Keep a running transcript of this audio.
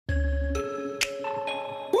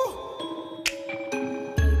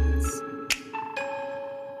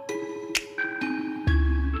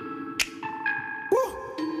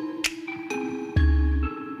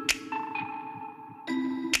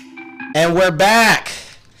And we're back.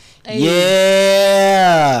 Hey.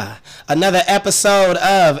 Yeah. Another episode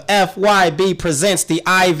of FYB presents the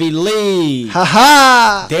Ivy League. Ha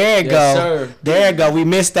ha! There you Yes, go. sir. There you go. We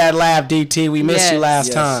missed that laugh, DT. We missed you last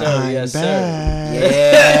Yes, time. sir. I'm Yes, back.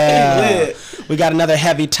 Yeah. We got another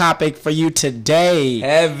heavy topic for you today.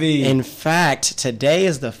 Heavy. In fact, today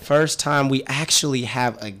is the first time we actually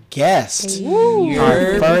have a guest. Woo.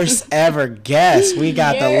 Our first ever guest. We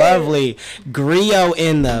got the lovely Griot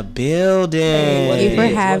in the building. Thank you for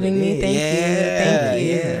is, having what it me. is. Thank you.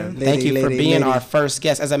 Yeah. Lady, Thank you for lady, being lady. our first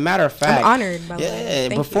guest. As a matter of fact, I'm honored by the way.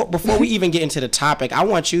 yeah. Thank Before we even get into the topic, I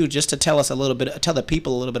want you just to tell us a little bit, tell the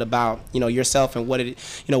people a little bit about yourself and what it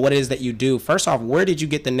is that you do. First off, where did you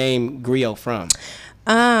get the name Griot from?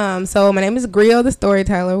 So my name is Griot the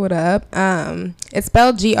Storyteller. What up? It's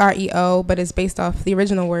spelled Greo, but it's based off the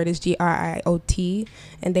original word is Griot,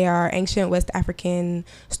 and they are ancient West African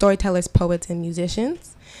storytellers, poets, and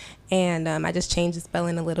musicians. And I just changed the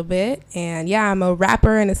spelling a little bit. And yeah, I'm a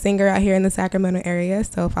rapper and a singer out here in the Sacramento area.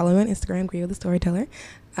 So follow me on Instagram, Griot the Storyteller.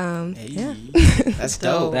 Yeah. That's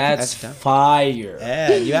dope. That's dope. fire.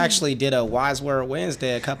 Yeah, you actually did a Wise Word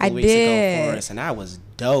Wednesday a couple I of weeks ago did. for us, and that was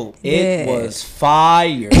dope. It Yeah. was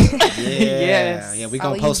fire. Yeah, yeah, we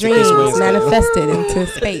All gonna your post it this dreams Wednesday. manifested into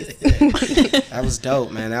space. That was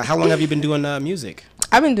dope, man. How long have you been doing music?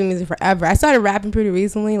 I've been doing music forever. I started rapping pretty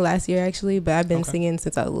recently, last year actually, but I've been Okay. singing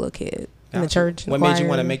since I was a little kid in the Gotcha. church. What made you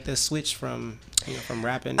want to choir. make the switch from from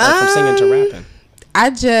rapping or from singing to rapping? I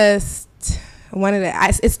just wanted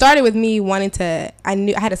to. It started with me wanting to.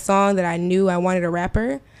 I had a song that I knew I wanted a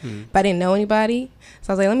rapper, but I didn't know anybody.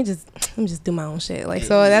 So I was like, let me just do my own shit. Like,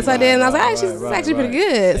 so that's what I did, and I was like, Right, actually, right, this is right, actually pretty right.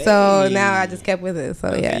 good. So Hey. now I just kept with it. So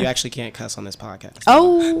Okay, yeah. you actually can't cuss on this podcast.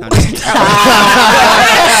 Oh. No, I'm just kidding.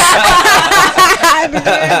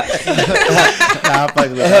 Nah, I'm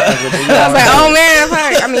fucking with you. I was like, oh man,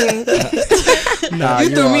 fuck. I mean, Nah, You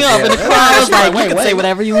threw me off in the crowd. I was like, you can say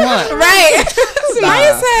whatever you want. right? It's my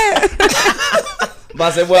mindset. But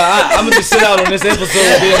I said, well, I'm going to just sit out on this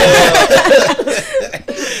episode.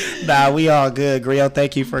 Nah, we all good. Griot,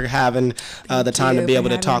 thank you for having the time to you be for able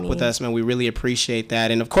to having talk me. with us, man. We really appreciate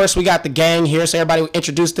that. And of course, we got the gang here, so everybody will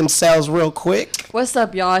introduce themselves real quick. What's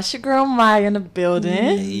up, y'all? It's your girl Maya in the building.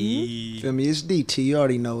 Feel me? It's DT. You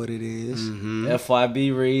already know what it is.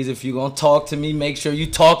 FYB reads, if you're going to talk to me, make sure you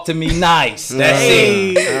talk to me nice. That's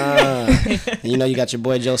it. You know, you got your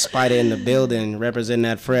boy Joe Spider in the building representing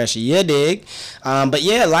that fresh. You dig? But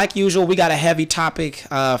yeah, like usual, we got a heavy topic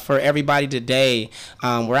for everybody today.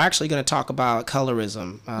 We're actually going to talk about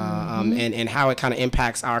colorism and how it kind of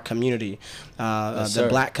impacts our community, the sir.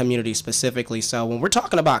 black community specifically. So when we're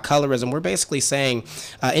talking about colorism, we're basically saying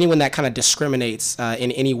anyone that kind of discriminates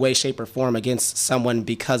in any way, shape, or form against someone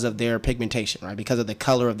because of their pigmentation, right? Because of the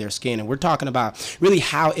color of their skin. And we're talking about really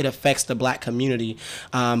how it affects the black community,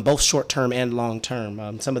 both short term and long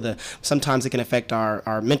term. Sometimes it can affect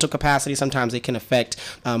our mental capacity. Sometimes it can affect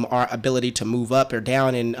our ability to move up or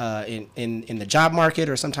down in the job market,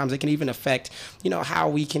 or sometimes it can even affect how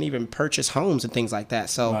we can even purchase homes and things like that.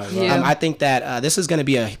 So Right. Yeah. I think that this is going to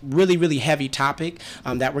be a really, really heavy topic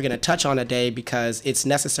that we're going to touch on today because it's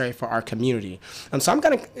necessary for our community. So I'm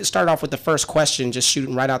going to start off with the first question, just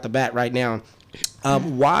shooting right out the bat right now.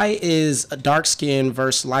 Why is dark skin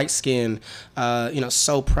versus light skin,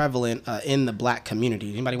 so prevalent in the black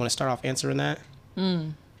community? Anybody want to start off answering that?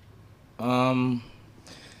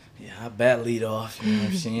 Yeah, I bat lead off, you know what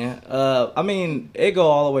I'm saying? I mean, it go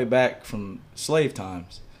all the way back from slave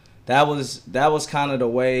times. That was kind of the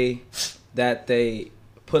way that they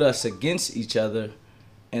put us against each other,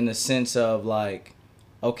 in the sense of like,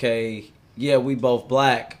 okay, yeah, we both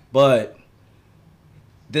black, but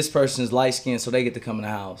this person's light skinned, so they get to come in the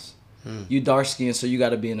house. You dark skinned, so you got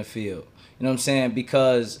to be in the field. You know what I'm saying?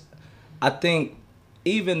 Because I think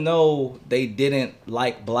even though they didn't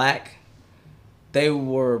like black, they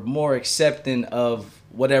were more accepting of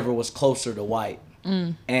whatever was closer to white.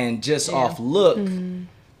 And just off look,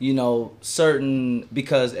 certain,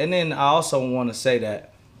 because, and then I also want to say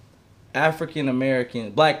that African American,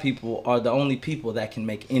 black people are the only people that can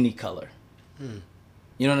make any color. You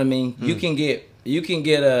know what I mean? You can get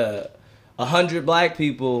 100 black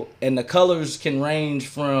people, and the colors can range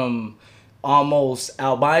from almost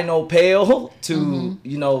albino pale to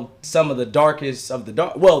some of the darkest of the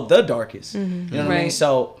dark, the darkest. You know what I mean? Right.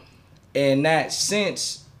 So in that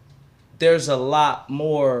sense, there's a lot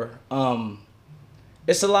more.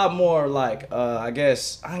 It's a lot more like I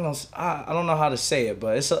guess I don't know how to say it,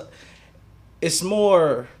 but it's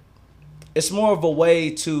more of a way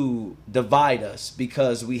to divide us,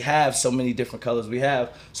 because we have so many different colors. We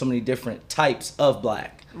have so many different types of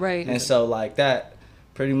black. Right. And so like that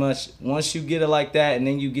Pretty much, once you get it like that, and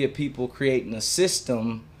then you get people creating a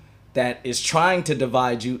system that is trying to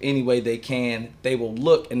divide you any way they can, they will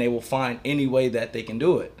look and they will find any way that they can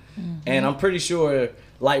do it. And I'm pretty sure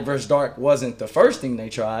light versus dark wasn't the first thing they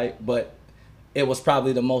tried, but it was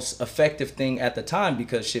probably the most effective thing at the time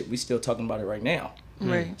because shit, we still talking about it right now.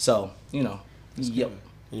 Right. So, you know, yep.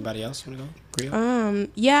 Anybody else want to go?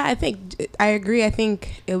 Yeah, I think I agree. I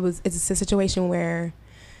think it's a situation where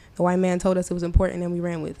the white man told us it was important and we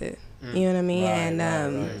ran with it. You know what I mean?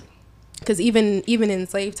 Right, because even in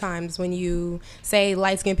slave times, when you say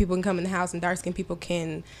light skinned people can come in the house and dark skinned people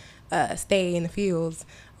can stay in the fields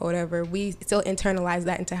or whatever, we still internalize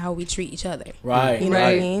that into how we treat each other. Right. You know what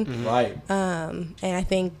I mean? Right. And I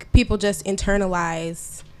think people just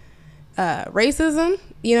internalize racism.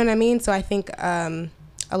 You know what I mean? So I think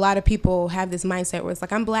a lot of people have this mindset where it's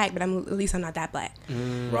like, I'm black, but at least I'm not that black. Right,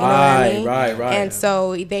 you know what I mean? right. And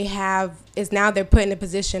so they're put in a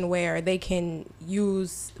position where they can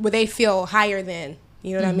where they feel higher than,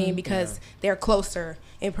 you know what I mean? Because they're closer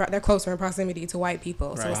in proximity to white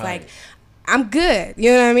people. So it's like, I'm good.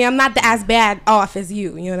 You know what I mean? I'm not as bad off as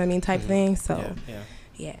you. You know what I mean? Type thing. So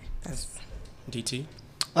yeah, that's DT.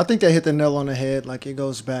 I think they hit the nail on the head. Like, it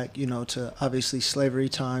goes back, to obviously slavery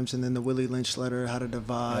times, and then the Willie Lynch letter, how to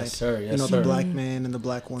divide, Yes, sir. Yes, the black man and the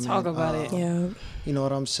black woman. Talk about it. yeah. You know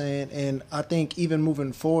what I'm saying? And I think even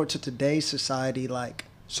moving forward to today's society, like,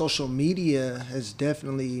 social media has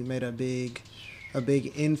definitely made a big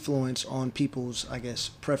influence on people's, I guess,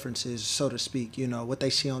 preferences, so to speak, what they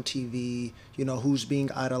see on TV, who's being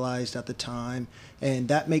idolized at the time. And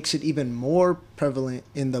that makes it even more prevalent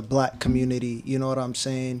in the black community. You know what I'm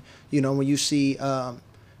saying? When you see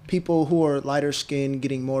people who are lighter skinned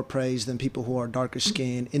getting more praise than people who are darker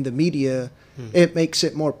skinned in the media, it makes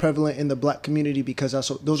it more prevalent in the black community because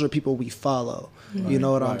those are people we follow. You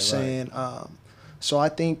know what I'm saying? So I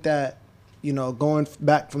think that, going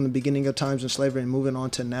back from the beginning of times in slavery and moving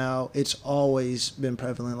on to now, it's always been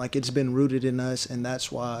prevalent. Like, it's been rooted in us, and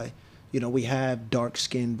that's why, we have dark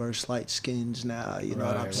skin versus light skins now. You know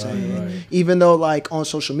what I'm saying? Right. Even though, like, on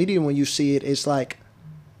social media, when you see it, it's like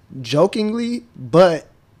jokingly, but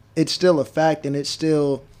it's still a fact, and it's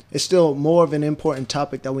still more of an important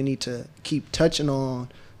topic that we need to keep touching on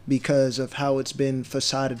because of how it's been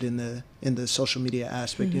facaded in the social media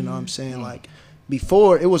aspect. You know what I'm saying? Like,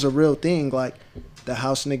 before, it was a real thing, like the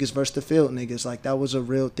house niggas versus the field niggas, like that was a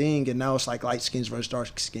real thing, and now it's like light skins versus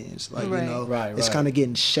dark skins, like it's kind of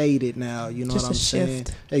getting shaded now. You know Just what I'm a saying?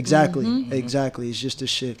 shift. Exactly. It's just a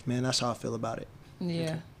shift, man. That's how I feel about it.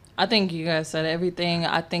 Yeah. I think you guys said everything.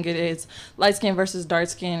 I think it is light skin versus dark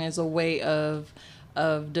skin is a way of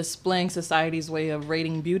displaying society's way of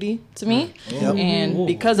rating beauty to me. And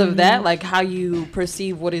because of that, like how you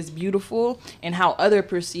perceive what is beautiful and how others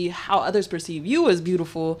perceive you as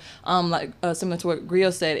beautiful, similar to what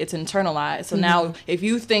Griot said, it's internalized. So now if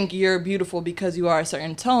you think you're beautiful because you are a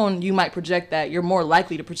certain tone, you might project that. You're more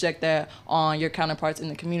likely to project that on your counterparts in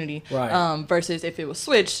the community. Versus if it was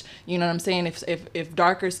switched, you know what I'm saying? If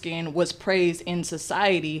darker skin was praised in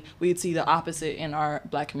society, we'd see the opposite in our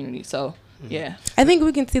black community. So yeah, I think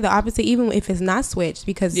we can see the opposite even if it's not switched,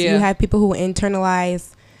 because you have people who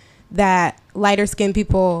internalize that lighter skinned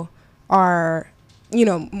people are,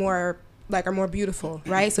 more beautiful,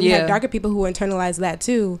 right? So we have darker people who internalize that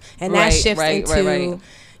too, and that shifts into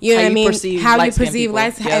you know what I mean, how you perceive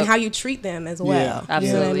light and how you treat them as well.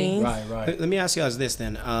 Absolutely. You know what I mean? Right. Let me ask you guys this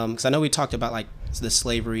then, because I know we talked about like the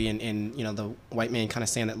slavery and the white man kind of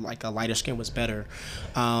saying that like a lighter skin was better.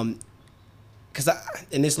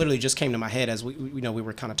 And this literally just came to my head as we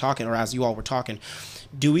were kind of talking, or as you all were talking.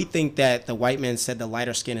 Do we think that the white man said the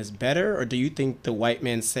lighter skin is better, or do you think the white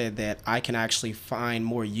man said that I can actually find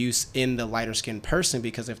more use in the lighter skinned person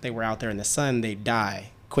because if they were out there in the sun, they'd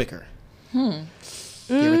die quicker? You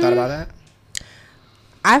ever thought about that?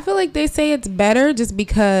 I feel like they say it's better just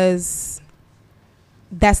because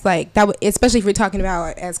that's like that. Especially if we're talking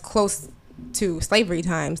about as close to slavery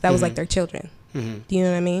times, that was like their children. Do you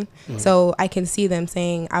know what I mean? So I can see them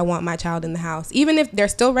saying, I want my child in the house. Even if they're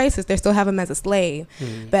still racist, they still have him as a slave.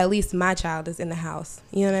 But at least my child is in the house.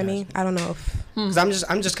 You know what I mean? I don't know if... Because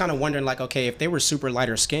I'm just kind of wondering, like, okay, if they were super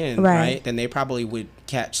lighter skinned, right, then they probably would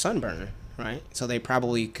catch sunburn, right? So they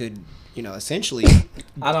probably could, essentially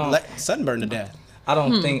let sunburn to death. I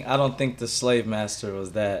don't think the slave master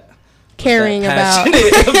was that... caring about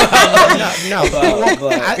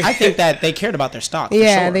I think that they cared about their stock.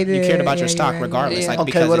 Yeah, sure. they did. You cared about your stock regardless, like Okay,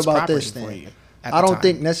 because what it's about property this for then? you. I don't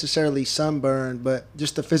think necessarily sunburn, but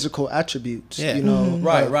just the physical attributes. Yeah. You know,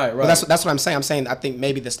 Right. Well, that's what I'm saying. I'm saying I think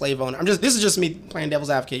maybe the slave owner. This is just me playing devil's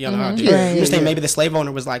advocate. You know how I do. Right. I'm just saying maybe the slave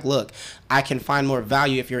owner was like, look, I can find more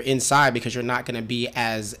value if you're inside because you're not going to be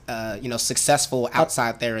as successful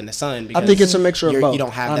outside there in the sun. Because I think it's a mixture of both. You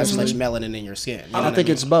don't have honestly. that much melanin in your skin. You know I what think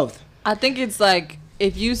mean? it's both. I think it's like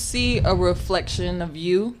if you see a reflection of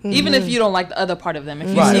you, even if you don't like the other part of them, if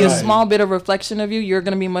you see a small bit of reflection of you, you're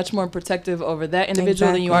going to be much more protective over that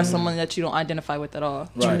individual than you are someone that you don't identify with at all.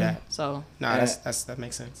 True that. So that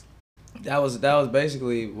makes sense. That was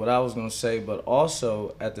basically what I was gonna say, but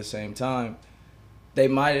also at the same time, they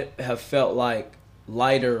might have felt like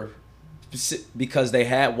lighter because they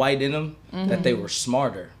had white in them, that they were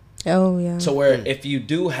smarter. Oh yeah. So where if you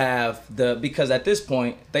do have because at this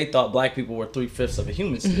point they thought black people were 3/5 of a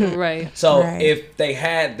human still. right. So Right. if they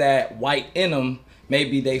had that white in them,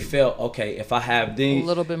 maybe they felt, okay, if I have these, A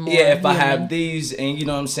little bit more if I human. have these, and you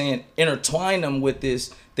know what I'm saying, intertwine them with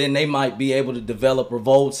this, then they might be able to develop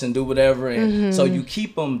revolts and do whatever. And so you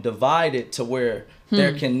keep them divided to where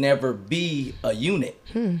there can never be a unit.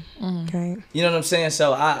 Okay. You know what I'm saying?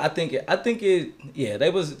 So I think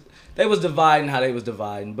they was dividing how they was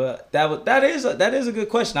dividing, but that is a good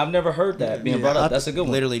question. I've never heard that being brought up. That's a good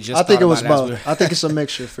one. Literally just. I think thought it was about both. I think it's a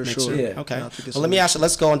mixture for sure. Yeah. Okay. I think it's Well, let me ask you.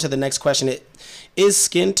 Let's go on to the next question. Is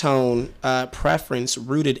skin tone preference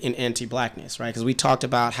rooted in anti-blackness? Right? Because we talked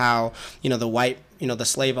about how the white. The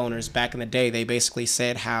slave owners back in the day, they basically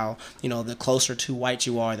said how, the closer to white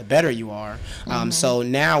you are, the better you are. So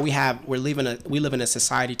now we live in a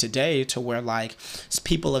society today to where like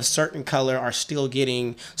people of certain color are still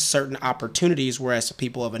getting certain opportunities, whereas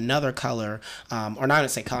people of another color, or not to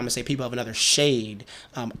say color, I'm gonna say people of another shade,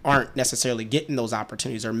 aren't necessarily getting those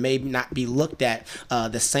opportunities or may not be looked at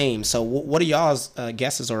the same. So what are y'all's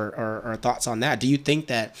guesses or thoughts on that? Do you think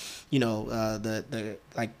that the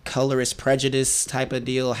like colorist prejudice type of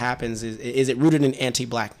deal happens? Is it rooted in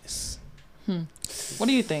anti-blackness? What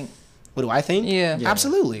do you think? What do I think? Yeah.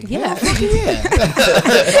 Absolutely. Yeah. Yeah.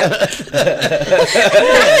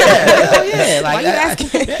 Yeah. Like, Why you asking?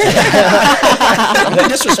 no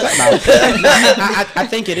disrespect. I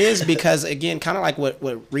think it is because, again, kind of like what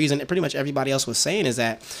Reason, pretty much everybody else was saying is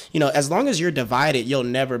that, as long as you're divided, you'll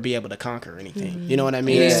never be able to conquer anything. You know what I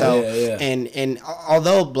mean? Yeah. And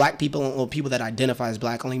although black people or people that identify as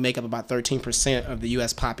black only make up about 13% of the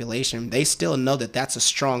U.S. population, they still know that that's a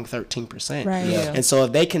strong 13%. Right. Yeah. And so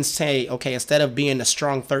if they can say, okay, instead of being a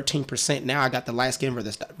strong 13%, now I got the light skin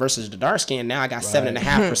versus the dark skin. Now I got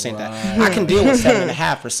 7.5%. I can deal with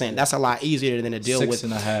 7.5%. That's a lot easier than to deal with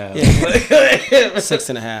 6.5. Yeah.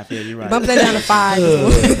 6.5. Yeah, you're right. Bump that down to 5.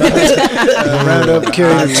 round up,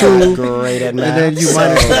 carry the 2, Great at and math. then you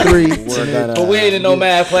minus the 3. But we ain't in no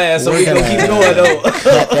math class, so we gonna keep going though.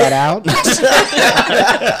 Cut that out.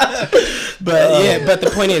 But the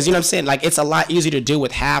point is, you know what I'm saying? Like, it's a lot easier to deal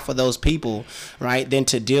with half of those people, right, than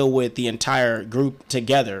to deal with the entire group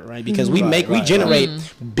together, right? Because we generate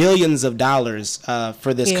billions of dollars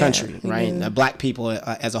for this country, right? Black people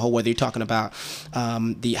as a whole, whether you're talking about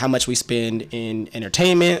how much we spend in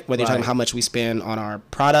entertainment, whether you're talking about how much we spend on our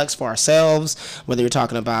products for ourselves, whether you're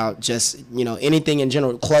talking about just, anything in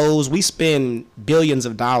general, clothes, we spend billions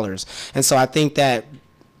of dollars. And so I think that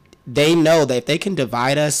they know that if they can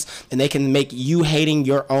divide us and they can make you hating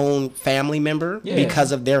your own family member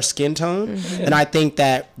because of their skin tone, then I think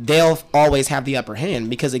that they'll always have the upper hand.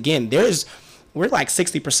 Because again, we're like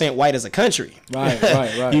 60% white as a country.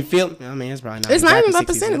 Right. You feel? I mean, it's probably not. It's not even exactly about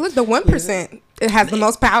percent. 60%. Look, the 1%. It has the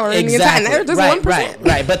most power in the entire. They're just 1%.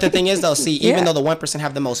 Right. But the thing is, though, see, even though the 1%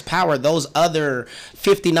 have the most power, those other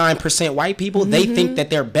 59% white people, they think that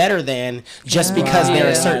they're better than just because they're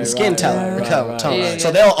a certain skin tone.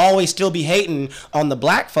 So they'll always still be hating on the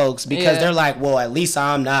black folks because they're like, well, at least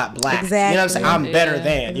I'm not black. Exactly. You know what I'm saying? I'm better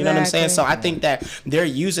than. You know what I'm saying? So Exactly. I think that they're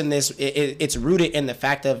using this. It's rooted in the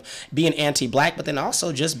fact of being anti-black, but then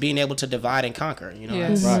also just being able to divide and conquer. You know?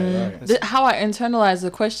 Yes. Right. How I internalized the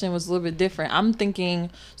question was a little bit different. I'm thinking,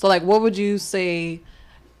 so like, what would you say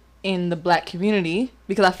in the black community?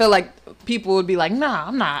 Because I feel like people would be like, nah,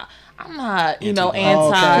 I'm not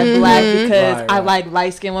anti-black because I like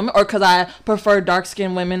light-skinned women, or because I prefer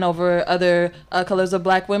dark-skinned women over other colors of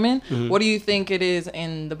black women. What do you think it is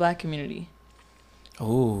in the black community?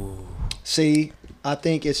 Ooh. See, I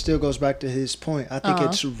think it still goes back to his point. I think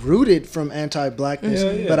it's rooted from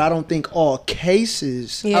anti-blackness, but I don't think all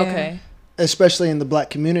cases, Okay. especially in the black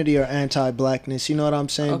community, are anti-blackness. You know what I'm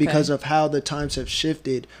saying? Okay. Because of how the times have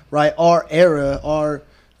shifted, right? Our era, our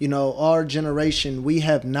generation, we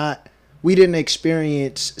didn't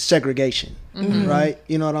experience segregation, right?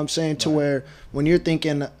 You know what I'm saying? To where when you're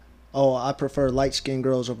thinking oh, I prefer light skinned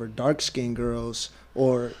girls over dark skinned girls.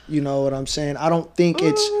 Or you know what I'm saying? I don't think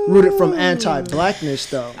it's rooted from anti-blackness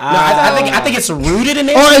though. No, I think it's rooted in.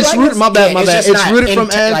 Oh, it's rooted. My bad. It's rooted from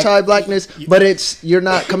like, anti-blackness, but you're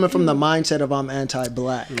not coming from the mindset of I'm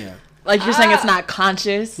anti-black. Yeah. Like you're saying, it's not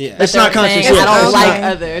conscious. Yeah. It's not conscious. I don't Okay. like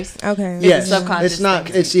others. Okay. Yes, It's a subconscious it's not.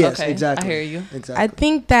 thing. It's yes, Okay, exactly. I hear you. Exactly. I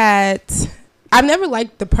think that I've never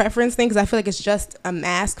liked the preference thing because I feel like it's just a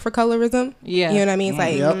mask for colorism. Yeah. You know what I mean? It's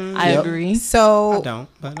like, Yep. I Yep. Oh, agree. so I don't.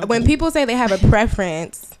 But okay. when people say they have a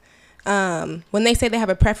preference, when they say they have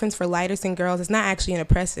a preference for lighter skinned girls, it's not actually a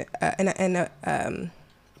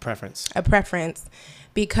preference,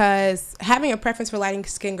 because having a preference for light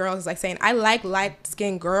skinned girls is like saying I like light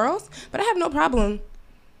skinned girls, but I have no problem,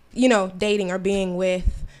 dating or being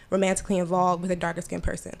romantically involved with a darker skinned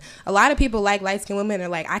person. A lot of people like light skinned women are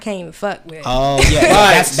like, I can't even fuck with. Oh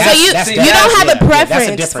yeah, Right. So you don't have a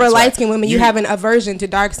preference for light skinned women. You have an aversion to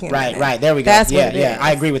dark skinned women. Right. There we go. That's yeah, what it yeah. is.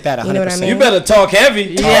 I agree with that 100%. You know what I mean? You better talk heavy.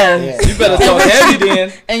 Yes. You better talk heavy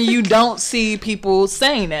then. And you don't see people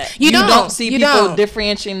saying that. You don't. see You people don't.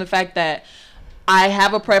 differentiating the fact that I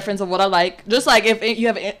have a preference of what I like. Just like if you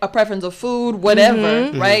have a preference of food,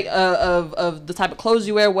 whatever, right? Of the type of clothes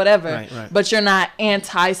you wear, whatever. Right. But you're not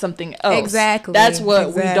anti something else. Exactly. That's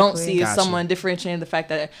what we don't see is Gotcha. someone differentiating the fact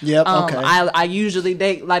that Yep, okay. I usually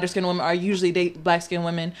date lighter skinned women, or I usually date black skinned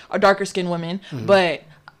women, or darker skinned women. But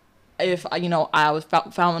if I was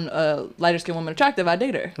found a lighter skinned woman attractive, I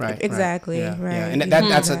date her. Right. Exactly, Yeah, right. Yeah. And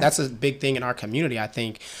that's a big thing in our community, I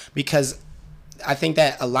think, because I think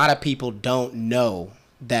that a lot of people don't know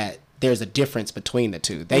that there's a difference between the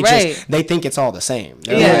two. They they think it's all the same.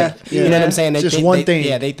 They're Yeah. like, you know what I'm saying? It's just they, one they- thing.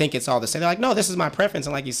 Yeah, they think it's all the same. They're like, no, this is my preference.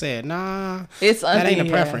 And like you said, nah, It's that ain't a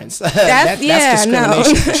yeah. preference. That's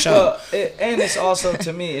discrimination for sure. Well, and it's also,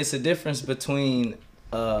 to me, it's a difference between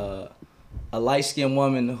a light-skinned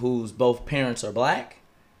woman whose both parents are black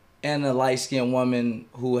and a light-skinned woman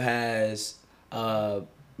who has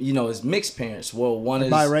is mixed parents. Well, one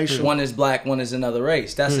is Biracial. one is black, one is another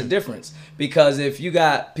race. That's the difference. Because if you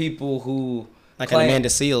got people who Like claim, Amanda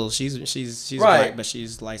Seals, she's Right. black, but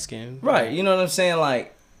she's light skinned. right, you know what I'm saying?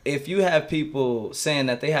 Like, if you have people saying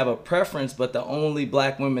that they have a preference, but the only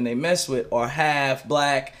black women they mess with are half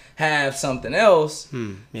black, half something else,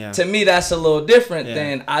 Yeah. to me that's a little different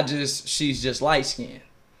Yeah. than she's just light skinned.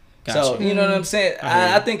 Gotcha. So you know what I'm saying?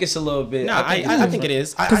 I think it's a little bit. No, I think it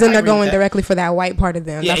is. Because then they're going directly for that white part of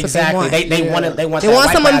them. Yeah, That's exactly. what they want. They want They that want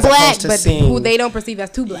white someone part as black, opposed to but seeing- who they don't perceive as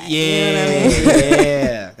too black. Yeah, You know what I mean?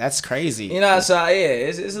 yeah, that's crazy. You know, so yeah,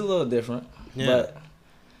 it's a little different. Yeah. But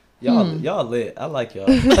y'all lit. I like y'all.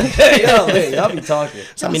 Y'all lit. Y'all be talking.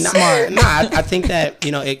 So, I mean, smart. I think that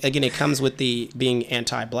it comes with the being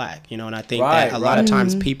anti-black. And I think that a lot of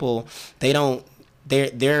times people they don't.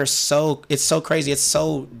 They're so it's so crazy. It's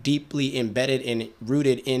so deeply embedded and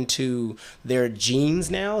rooted into their genes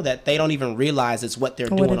now that they don't even realize it's what they're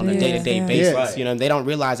doing on a day-to-day basis. Yeah. Right. They don't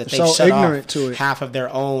realize that They're they've so shut ignorant off to it. half of their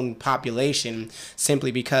own population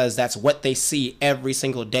simply because that's what they see every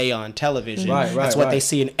single day on television. Right, That's what right. they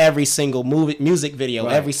see in every single music video,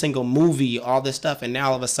 Right. every single movie, all this stuff. And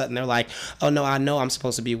now all of a sudden they're like, oh no, I know I'm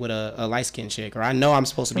supposed to be with a light-skinned chick, or I know I'm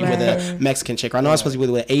supposed to be with a Right. Mexican chick, or I know I'm supposed to be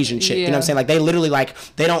with an Asian chick. You know what I'm Yeah. saying? Like they literally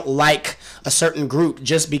they don't like a certain group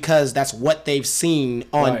just because that's what they've seen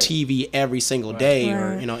on Right. TV every single day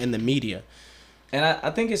or Right. in the media. And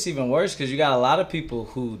I think it's even worse because you got a lot of people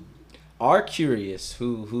who are curious,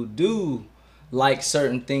 who do like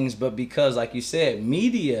certain things, but because, like you said,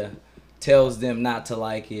 media tells them not to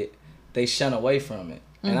like it, they shun away from it.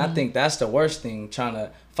 And I think that's the worst thing, trying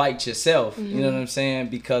to fight yourself, you know what I'm saying,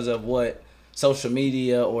 because of what social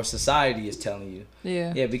media or society is telling you.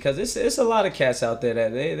 Yeah. Because it's a lot of cats out there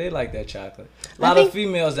that they like that chocolate. A lot of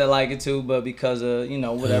females that like it too, but because of,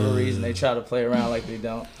 whatever reason, they try to play around like they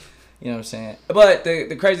don't. You know what I'm saying? But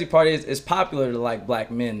the crazy part is it's popular to like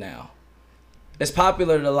black men now. It's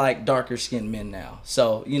popular to like darker skinned men now.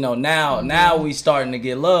 So, now we starting to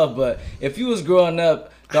get love, but if you was growing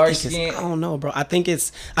up dark skinned, I don't know, bro. I think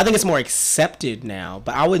it's more accepted now,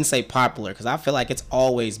 but I wouldn't say popular because I feel like it's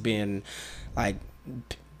always been like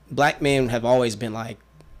black men have always been like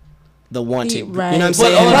the wanted. Right. You know what I'm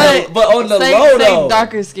saying? But on the say, low say though,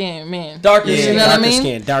 darker skin men. darker Yeah, skin. You know what I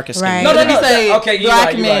mean? Darker skin. Right. No, Let me no. say Okay, you're black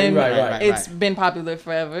right, you're men. right, you're right. It's been popular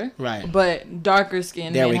forever. Right. But darker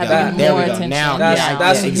skin There men we have go. been There more we go. attention. Now-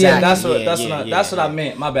 That's exactly. what I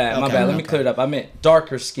meant. My bad. Let me clear it up. I meant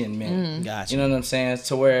darker skinned men. Gotcha. You know what I'm saying?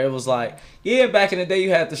 To where it was like, yeah, back in the day you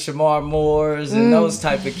had the Shamar Moores and those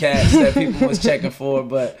type of cats that people was checking for,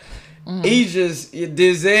 but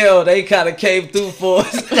Denzel, they kind of came through for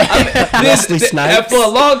us. Wesley Snipes. And for a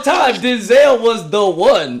long time, Denzel was the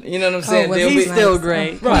one. You know what I'm saying? Wesley He's Snipes. still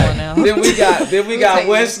great. Come Right. on now. Then we got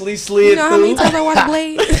Wesley slid You know how many through, times I watched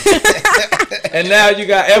Blade? and now you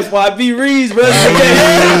got FYB Reeves, brother.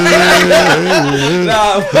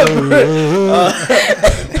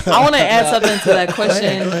 I want to add something to that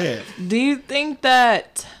question. Go ahead. Do you think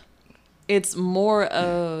that it's more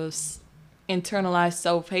of internalized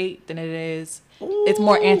self-hate than it is? It's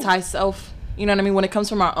more anti-self. You know what I mean? When it comes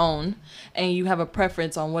from our own, and you have a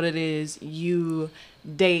preference on what it is you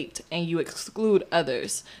date, and you exclude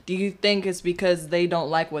others. Do you think it's because they don't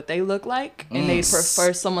like what they look like, and they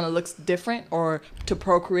prefer someone that looks different, or to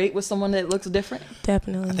procreate with someone that looks different?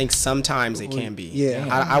 Definitely. I think sometimes it can be. Yeah.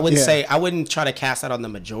 I would say I wouldn't try to cast that on the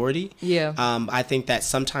majority. Yeah. I think that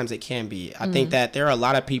sometimes it can be. I think that there are a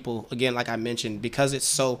lot of people, again, like I mentioned, because it's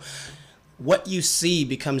so. What you see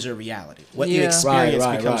becomes your reality. What you Yeah. experience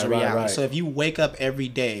Right, becomes your right, reality. right. So if you wake up every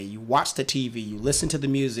day, you watch the TV, you listen to the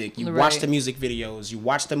music, you watch Right. the music videos, you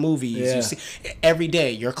watch the movies, Yeah. you see every day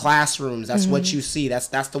your classrooms. That's what you see. That's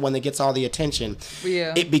the one that gets all the attention.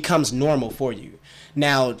 Yeah. It becomes normal for you.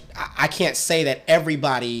 Now, I can't say that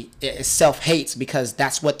everybody self-hates because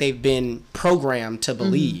that's what they've been programmed to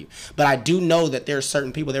believe. But I do know that there are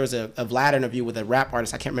certain people. There was a Vlad interview with a rap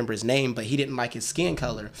artist. I can't remember his name, but he didn't like his skin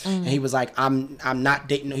color. And he was like, I'm not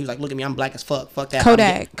dating. He was like, look at me, I'm black as fuck. Fuck that.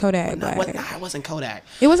 Kodak. No, Black. it wasn't Kodak.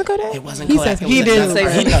 It wasn't Kodak? It wasn't He Kodak. said It was He did another say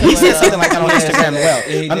person. something He said like something like that on that. Instagram as well.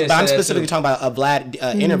 He did I'm say that specifically too. talking about a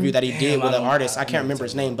Vlad interview that he did with I an artist. I can't remember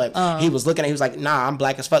his name, but he was looking at. He was like, nah, I'm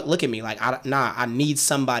black as fuck. Look at me. Like, I need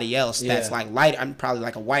somebody else that's Yeah. like light. I'm probably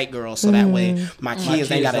like a white girl, so that way my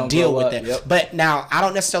kids ain't got to don't deal grow with up. it. Yep. But now I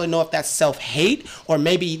don't necessarily know if that's self-hate or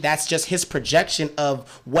maybe that's just his projection of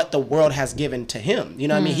what the world has given to him. You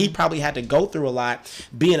know what I mean? He probably had to go through a lot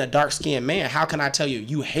being a dark-skinned man. How can I tell you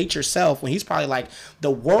you hate yourself when he's probably like,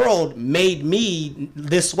 the world made me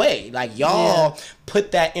this way. Like, y'all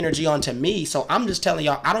put that energy onto me. So I'm just telling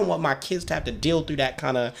y'all, I don't want my kids to have to deal through that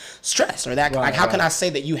kind of stress or that. Right, like, how can right. I say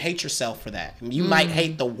that you hate yourself for that? You might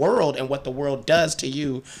hate the world and what the world does to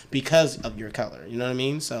you because of your color. You know what I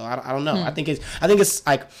mean? So I don't know. I think it's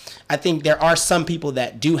like, I think there are some people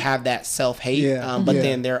that do have that self-hate, but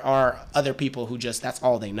then there are other people who just, that's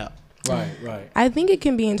all they know. Right. I think it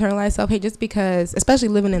can be internalized self-hate just because, especially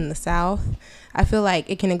living in the South, I feel like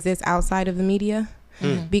it can exist outside of the media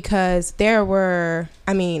because there were,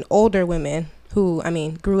 older women who,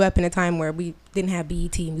 grew up in a time where we didn't have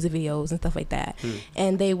BET music videos and stuff like that.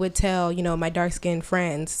 And they would tell, my dark-skinned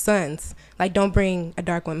friends, sons, like, don't bring a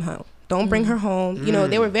dark woman home. Don't bring her home.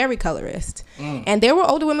 They were very colorist. And there were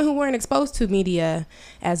older women who weren't exposed to media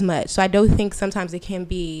as much. So I do think sometimes it can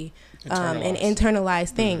be an internalized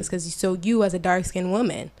things because so you as a dark-skinned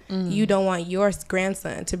woman, you don't want your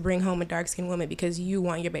grandson to bring home a dark-skinned woman because you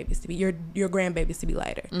want your babies to be your grandbabies to be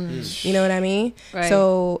lighter. You know what I mean? Right.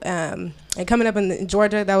 So and coming up in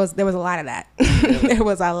Georgia, there was a lot of that. There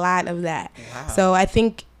was a lot of that. Wow. So I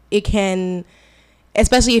think it can,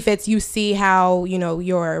 especially if it's you see how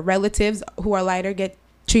your relatives who are lighter get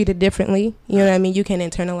treated differently. You know what I mean? You can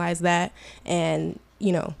internalize that and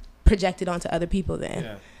project it onto other people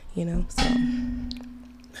then. So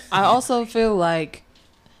I also feel like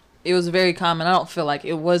it was very common. I don't feel like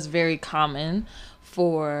it was very common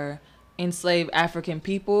for enslaved African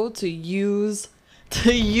people to use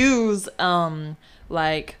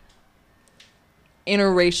like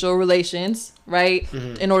interracial relations, right?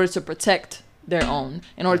 In order to protect their own,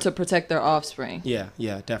 in order to protect their offspring. Yeah,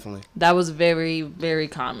 definitely. That was very, very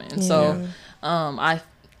common. So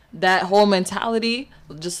that whole mentality,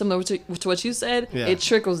 just similar to what you said, it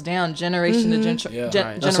trickles down generation to generation.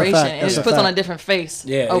 That's a fact. And That's it a puts on a fact. different face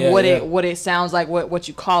of what it sounds like, what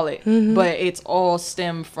you call it. But it's all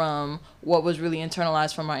stemmed from what was really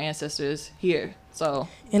internalized from our ancestors here. So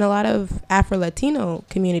in a lot of Afro-Latino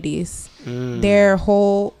communities, their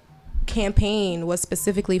whole campaign was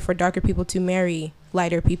specifically for darker people to marry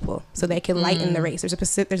lighter people so they can lighten the race. There's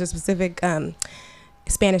a specific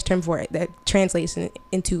Spanish term for it that translates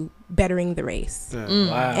into bettering the race.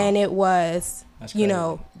 Wow. And it was, That's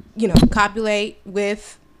copulate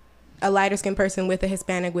with a lighter skinned person, with a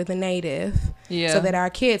Hispanic, with a native, so that our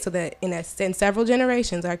kids, in several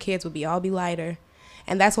generations, our kids would all be lighter.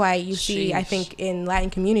 And that's why you see, I think, in Latin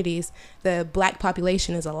communities, the black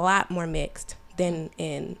population is a lot more mixed than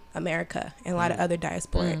in America and a lot of other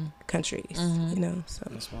diasporic countries. So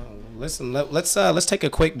That's wild. Listen, let's take a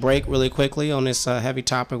quick break really quickly on this heavy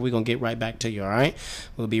topic. We're gonna get right back to you. All right,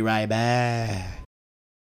 we'll be right back.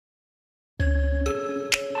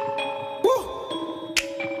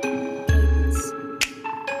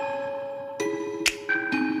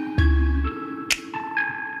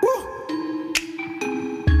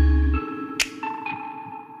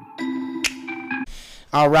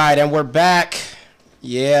 All right, and we're back.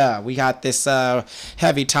 Yeah, we got this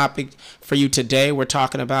heavy topic for you today. We're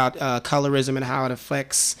talking about colorism and how it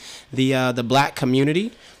affects the black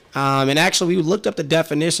community. And actually, we looked up the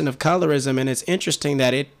definition of colorism, and it's interesting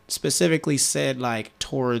that it specifically said like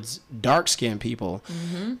towards dark-skinned people,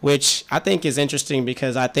 which I think is interesting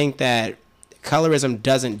because I think that colorism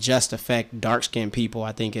doesn't just affect dark-skinned people.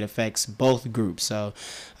 I think it affects both groups. So,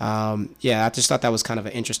 yeah, I just thought that was kind of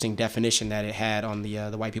an interesting definition that it had on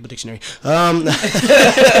the White People Dictionary. They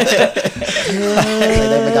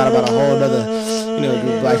forgot about a whole other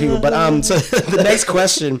group of black people. But so the next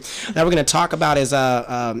question that we're going to talk about is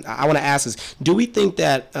I want to ask is, do we think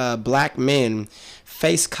that black men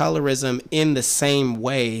face colorism in the same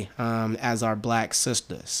way as our black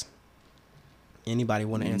sisters? Anybody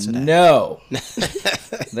want to answer that? No,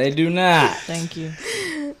 they do not. Thank you.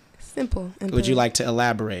 Simple. Would you like to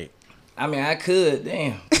elaborate? I mean, I could,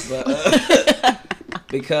 damn, but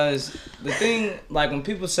because the thing, like when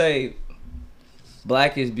people say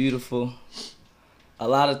black is beautiful, a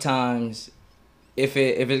lot of times, if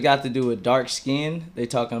it got to do with dark skin, they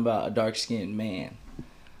talking about a dark skinned man.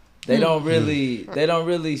 They don't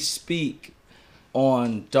really speak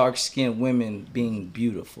on dark skinned women being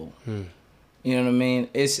beautiful. You know what I mean?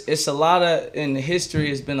 It's a lot of, in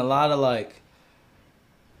history, it's been a lot of like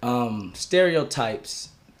stereotypes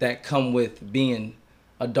that come with being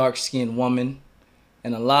a dark-skinned woman,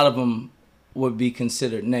 and a lot of them would be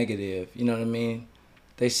considered negative. You know what I mean?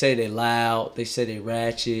 They say they loud, they say they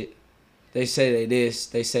ratchet, they say they this,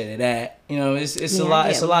 they say they that. You know, it's a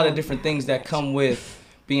lot of different things that come with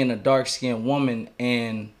being a dark-skinned woman,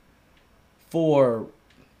 and for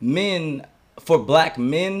men. For black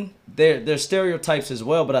men, there's stereotypes as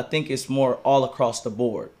well, but I think it's more all across the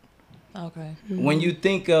board. Okay. When you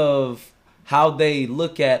think of how they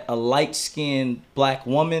look at a light-skinned black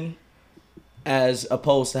woman as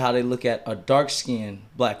opposed to how they look at a dark-skinned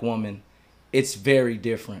black woman, it's very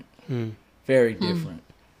different. Very different.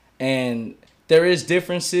 And there is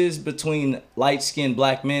differences between light-skinned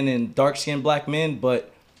black men and dark-skinned black men,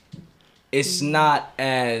 but it's not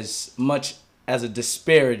as much as a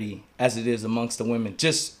disparity as it is amongst the women,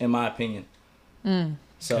 just in my opinion.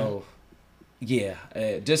 So, yeah,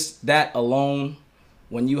 just that alone,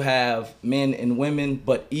 when you have men and women,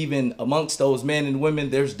 but even amongst those men and women,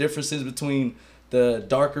 there's differences between the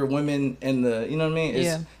darker women and the, you know what I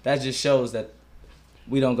mean? That just shows that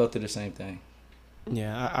we don't go through the same thing.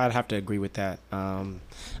 Yeah, I'd have to agree with that.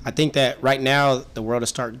 I think that right now the world is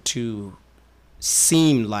starting to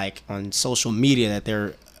seem like on social media that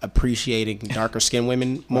they're appreciating darker skinned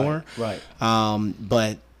women more. Right.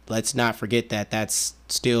 But let's not forget that that's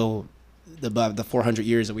still the 400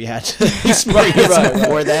 years that we had to experience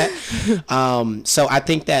before that. So I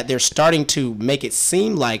think that they're starting to make it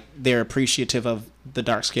seem like they're appreciative of the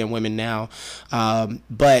dark skinned women now.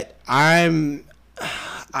 But I'm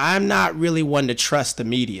not really one to trust the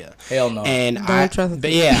media. Hell no. And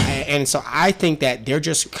and so I think that they're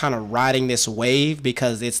just kind of riding this wave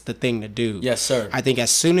because it's the thing to do. Yes, sir. I think as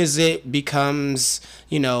soon as it becomes,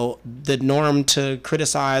 the norm to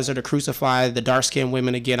criticize or to crucify the dark-skinned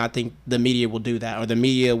women again, I think the media will do that, or the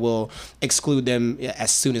media will exclude them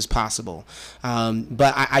as soon as possible.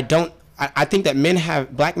 But I think that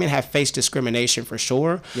black men have faced discrimination for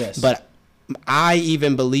sure. Yes. But I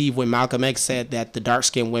even believe when Malcolm X said that the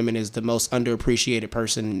dark-skinned woman is the most underappreciated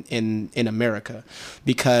person in America,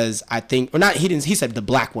 because I think, or not, he said the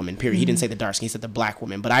black woman, period. He didn't say the dark skin, he said the black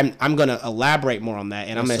woman. But I'm going to elaborate more on that,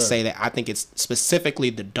 and I'm going to say that I think it's specifically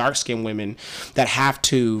the dark-skinned women that have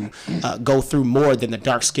to go through more than the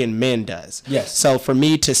dark-skinned men does. Yes. So for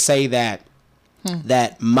me to say that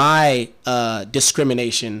my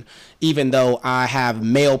discrimination, even though I have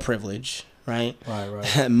male privilege, right?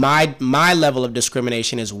 My level of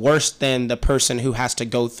discrimination is worse than the person who has to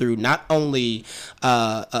go through not only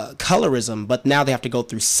colorism, but now they have to go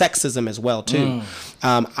through sexism as well too.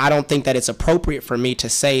 I don't think that it's appropriate for me to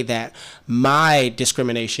say that my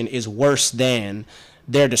discrimination is worse than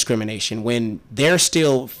their discrimination when they're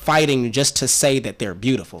still fighting just to say that they're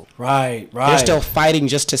beautiful. Right. They're still fighting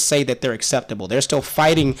just to say that they're acceptable. They're still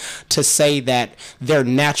fighting to say that their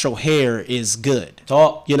natural hair is good.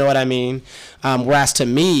 You know what I mean? Whereas to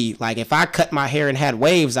me, like if I cut my hair and had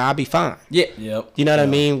waves, I'll be fine. Yeah. Yep. You know what I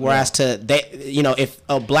mean? Whereas to they, if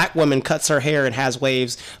a black woman cuts her hair and has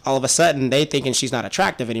waves, all of a sudden they thinking she's not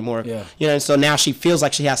attractive anymore. Yeah. So now she feels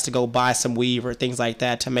like she has to go buy some weave or things like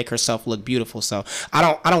that to make herself look beautiful. So I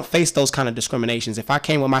don't face those kind of discriminations. If I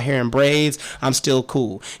came with my hair in braids, I'm still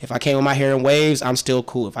cool. If I came with my hair in waves, I'm still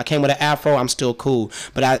cool. If I came with an afro, I'm still cool.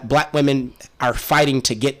 But black women are fighting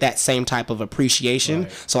to get that same type of appreciation segregation.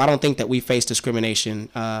 Right. So I don't think that we face discrimination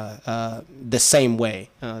the same way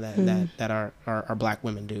that our black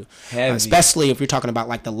women do. Especially if you're talking about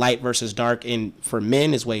like the light versus dark, and for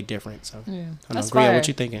men is way different. So I don't know, Gria, what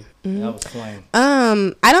you thinking? That was flame.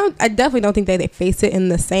 I definitely don't think that they face it in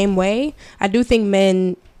the same way. I do think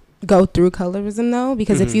men go through colorism though,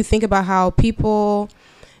 because if you think about how people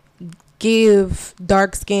give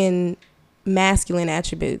dark skin masculine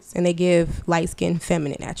attributes and they give light skin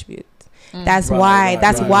feminine attributes. That's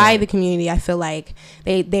why the community, I feel like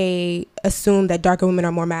they assume that darker women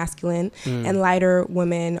are more masculine and lighter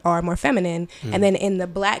women are more feminine. And then in the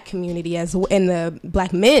black community, in the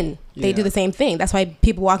black men, they do the same thing. That's why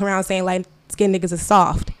people walk around saying light skinned niggas is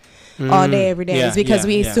soft all day, every day. It's because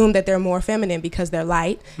we assume that they're more feminine because they're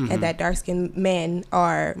light, and that dark skinned men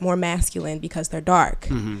are more masculine because they're dark.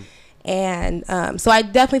 And so I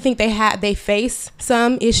definitely think they face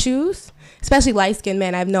some issues, especially light skinned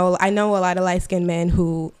men. I know a lot of light skinned men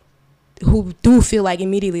who do feel like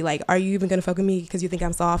immediately like, are you even gonna fuck with me because you think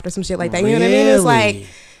I'm soft or some shit like that? You know what I mean? It's like,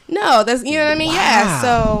 no, that's, you know what I mean? Wow. Yeah.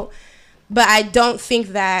 So, but I don't think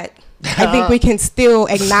that. I think we can still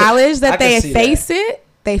acknowledge that they face it.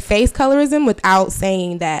 They face colorism without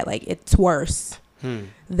saying that like it's worse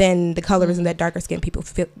than the colorism that darker skinned people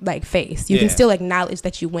face. You can still acknowledge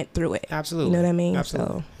that you went through it. Absolutely. You know what I mean?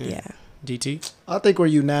 Absolutely. So yeah. DT? I think we're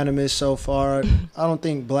unanimous so far. I don't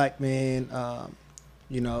think black men,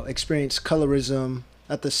 experience colorism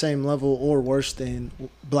at the same level or worse than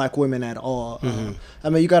black women at all.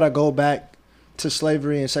 I mean, you got to go back to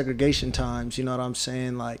slavery and segregation times. You know what I'm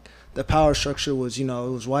saying? Like the power structure was, it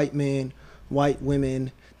was white men, white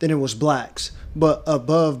women, then it was blacks. But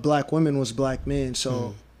above black women was black men.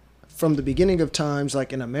 So from the beginning of times,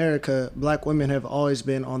 like in America, black women have always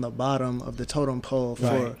been on the bottom of the totem pole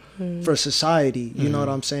for society. You know what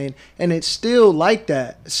I'm saying? And it's still like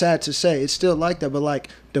that. Sad to say, it's still like that. But like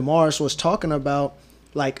Damaris was talking about,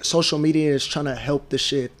 like social media is trying to help the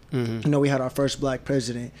shit. We had our first black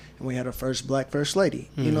president and we had our first black first lady.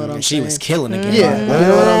 You know what I'm saying? She was killing again. Yeah, you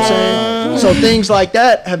know what I'm saying? So things like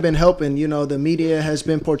that have been helping. The media has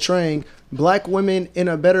been portraying black women in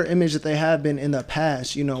a better image that they have been in the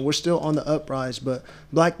past. We're still on the uprise, but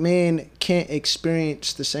black men can't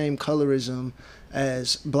experience the same colorism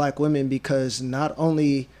as black women because not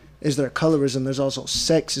only is there colorism, there's also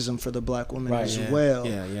sexism for the black woman as well.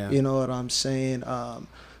 You know what I'm saying?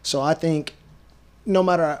 So I think no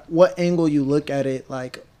matter what angle you look at it,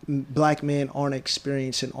 like black men aren't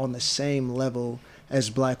experiencing on the same level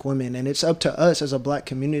as black women. And it's up to us as a black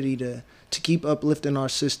community to keep uplifting our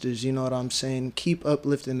sisters, you know what I'm saying? Keep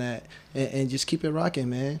uplifting that and just keep it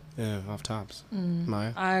rocking, man. Yeah, off tops.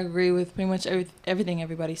 Maya? I agree with pretty much everything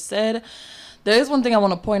everybody said. There is one thing I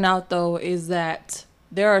want to point out, though, is that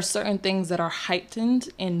there are certain things that are heightened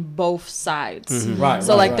in both sides.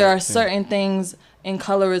 There are certain things in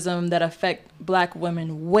colorism that affect black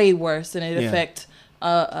women way worse than it affect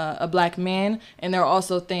a black man, and there are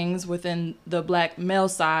also things within the black male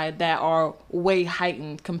side that are way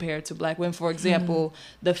heightened compared to black women. For example,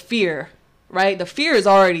 the fear, right? The fear is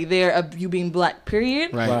already there of you being black,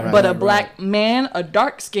 period. But a black man, a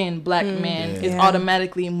dark-skinned black man, is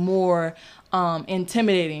automatically more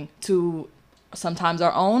intimidating to sometimes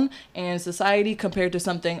our own and society compared to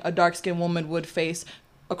something a dark-skinned woman would face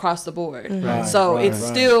across the board.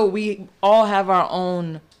 Still, we all have our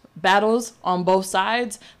own battles on both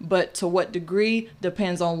sides, but to what degree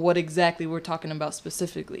depends on what exactly we're talking about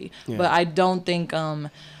specifically. But I don't think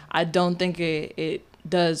it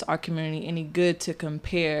does our community any good to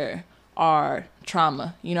compare our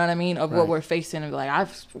trauma, you know what I mean, of what we're facing, and be like,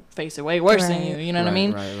 I've faced it way worse than you know what I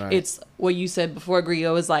mean? It's what you said before,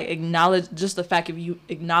 Grio, is like acknowledge just the fact of you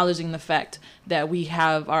acknowledging the fact that we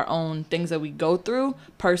have our own things that we go through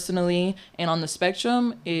personally and on the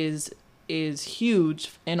spectrum is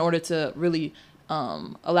huge in order to really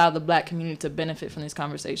allow the black community to benefit from these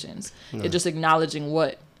conversations. It's just acknowledging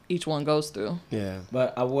what each one goes through.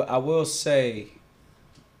 But I will say,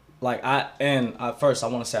 like, first I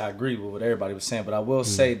want to say I agree with what everybody was saying, but I will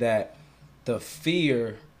say that the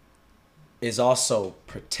fear is also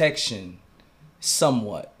protection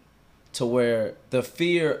somewhat, to where the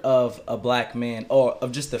fear of a black man, or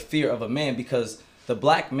of just the fear of a man, because the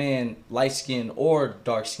black man, light skin or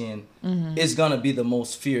dark skin, is gonna be the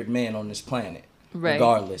most feared man on this planet,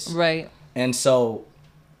 regardless. And so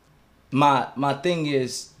my thing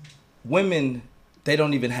is, women, they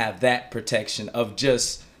don't even have that protection of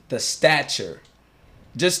just the stature.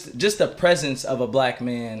 Just the presence of a black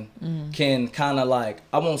man can kind of, like,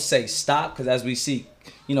 I won't say stop, because as we see,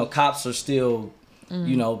 cops are still,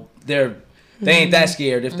 they ain't that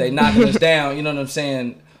scared if they knocking us down, you know what I'm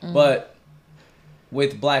saying? But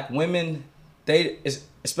with black women,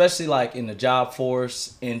 especially like in the job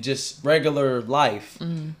force and just regular life,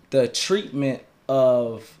 the treatment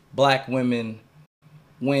of black women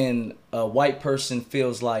when a white person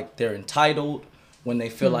feels like they're entitled, when they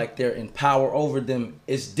feel like they're in power over them,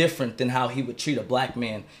 is different than how he would treat a black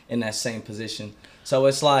man in that same position. So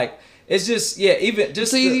it's like, it's just, yeah, even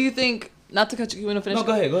just. So you think, not to cut you, want to finish? No,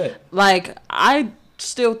 go ahead. Like, I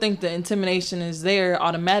still think the intimidation is there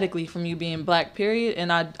automatically from you being black, period.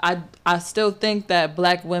 And I still think that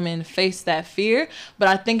black women face that fear, but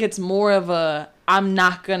I think it's more of a, I'm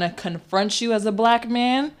not going to confront you as a black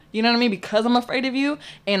man, you know what I mean? Because I'm afraid of you.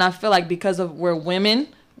 And I feel like because of we're women,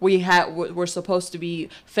 we're supposed to be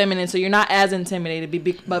feminine, so you're not as intimidated.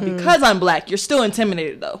 But because I'm black, you're still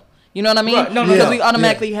intimidated, though. You know what I mean? Right. No, because we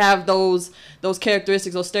automatically have those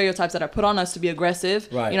characteristics, those stereotypes that are put on us to be aggressive.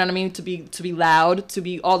 Right. You know what I mean? To be loud, to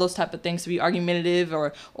be all those type of things, to be argumentative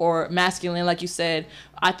or masculine, like you said.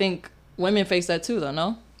 I think women face that too, though.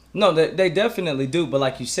 No. No, they definitely do. But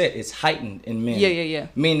like you said, it's heightened in men. Yeah.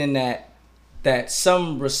 Meaning that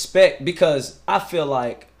some respect, because I feel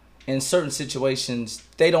like in certain situations,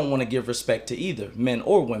 they don't want to give respect to either men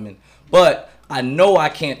or women. But I know I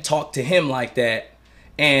can't talk to him like that.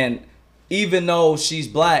 And even though she's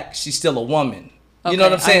black, she's still a woman. You know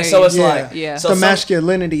what I'm saying? So it's so the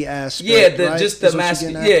masculinity aspect. Yeah, right? Just the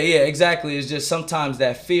masculine. Yeah, exactly. It's just sometimes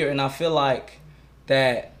that fear. And I feel like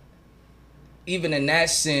that even in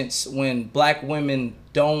that sense, when black women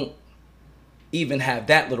don't even have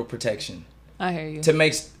that little protection. I hear you. To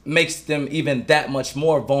makes them even that much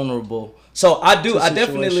more vulnerable. So I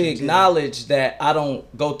definitely acknowledge that I don't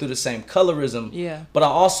go through the same colorism. Yeah. But I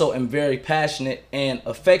also am very passionate and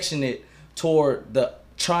affectionate toward the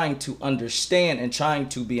trying to understand and trying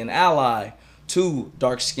to be an ally to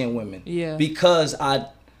dark-skinned women. Yeah. Because I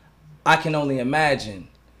can only imagine.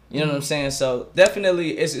 You know what I'm saying? So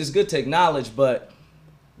definitely it's good to acknowledge, but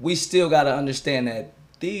we still gotta understand that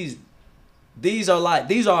these are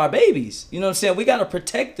our babies. You know what I'm saying? We gotta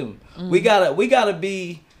protect them. We gotta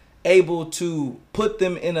be able to put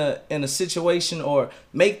them in a situation or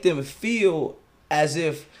make them feel as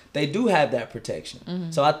if they do have that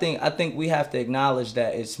protection. So I think we have to acknowledge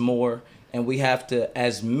that it's more, and we have to,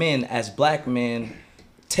 as men, as black men,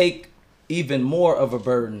 take even more of a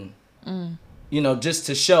burden. You know, just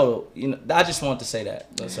to show. You know, I just want to say that.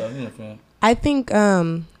 So you know. I think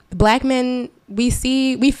black men, we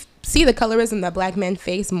see the colorism that black men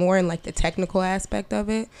face more in like the technical aspect of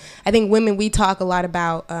it. I think women, we talk a lot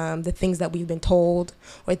about the things that we've been told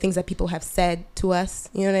or things that people have said to us,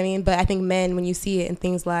 you know what I mean? But I think men, when you see it in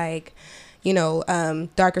things like, you know,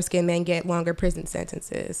 darker skinned men get longer prison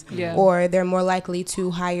sentences, or they're more likely to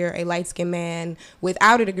hire a light skinned man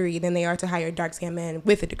without a degree than they are to hire a dark skinned man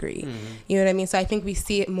with a degree. You know what I mean? So I think we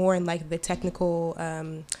see it more in like the technical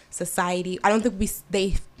society. I don't think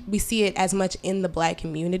we see it as much in the black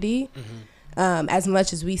community, as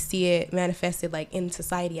much as we see it manifested like in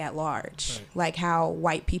society at large, like how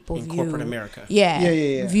white people in view corporate America,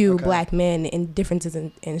 view black men in differences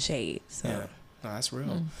in shades. So. Yeah. No, that's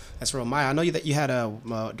real. That's real. Maya, I know that you had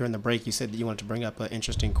during the break, you said that you wanted to bring up an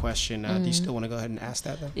interesting question. Do you still want to go ahead and ask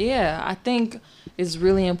that though? Yeah, I think it's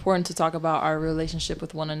really important to talk about our relationship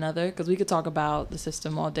with one another, because we could talk about the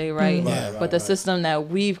system all day, right? But the system that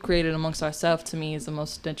we've created amongst ourselves, to me, is the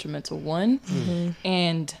most detrimental one.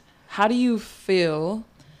 And how do you feel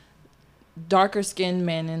darker skinned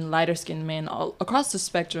men and lighter skinned men all across the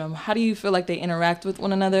spectrum, how do you feel like they interact with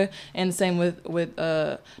one another? And same with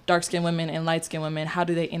dark skinned women and light skinned women, how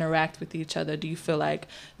do they interact with each other? Do you feel like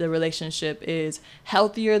the relationship is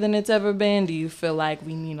healthier than it's ever been? Do you feel like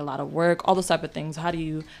we need a lot of work? All those type of things. How do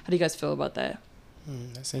you guys feel about that?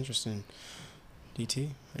 That's interesting. DT,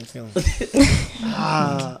 how you feeling?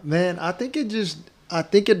 Man, I think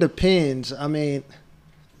it depends. I mean,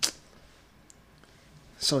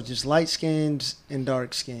 so just light skins and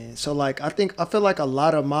dark skins. So like I feel like a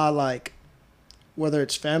lot of my, like, whether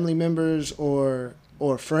it's family members or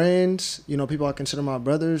friends, you know, people I consider my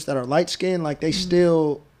brothers that are light skinned, like they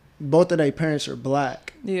still, both of their parents are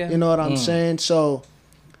black. Yeah. You know what I'm saying? So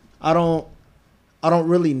I don't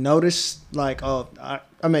really notice like, oh,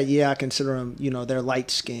 I mean, yeah, I consider them, you know, they're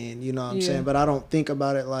light skinned, you know what I'm saying? But I don't think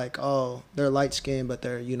about it like, oh, they're light skinned, but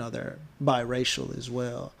they're, you know, they're biracial as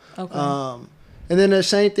well. Okay. And then the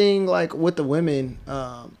same thing like with the women.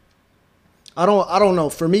 I don't know.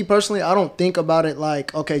 For me personally, I don't think about it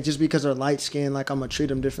like, okay, just because they're light skinned, like I'm gonna treat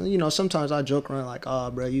them differently. You know, sometimes I joke around like,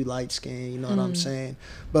 oh, bro, you light skinned. You know what I'm saying?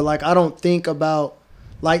 But like, I don't think about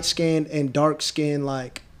light skinned and dark skinned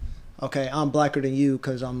like, okay, I'm blacker than you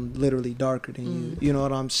because I'm literally darker than you. You know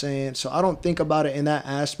what I'm saying? So I don't think about it in that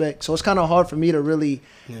aspect. So it's kind of hard for me to really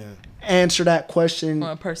answer that question from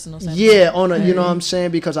a personal standpoint. Yeah, on a, you know what I'm saying?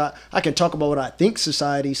 Because I can talk about what I think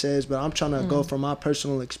society says, but I'm trying to go from my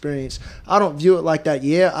personal experience. I don't view it like that.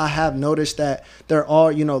 Yeah, I have noticed that there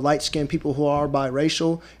are, you know, light-skinned people who are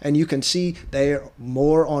biracial, and you can see they're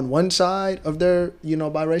more on one side of their, you know,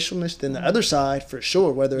 biracialness than the other side, for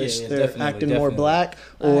sure, whether it's they're acting more black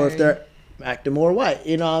or if they're acting more white,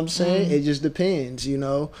 you know what I'm saying? It just depends, you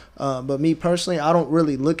know. But me personally, I don't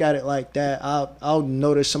really look at it like that. I'll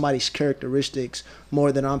notice somebody's characteristics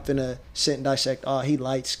more than I'm finna sit and dissect. Oh, he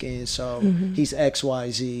light skinned, so he's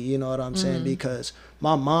XYZ. You know what I'm saying? Because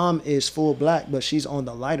my mom is full black, but she's on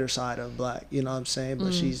the lighter side of black. You know what I'm saying?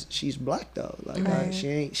 But she's black though. Like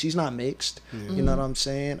she's not mixed. You know what I'm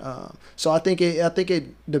saying? So I think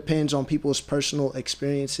it depends on people's personal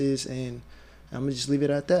experiences, and I'm gonna just leave it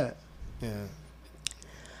at that. Yeah.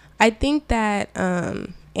 I think that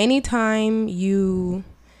anytime you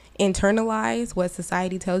internalize what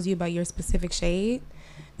society tells you about your specific shade,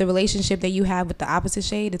 the relationship that you have with the opposite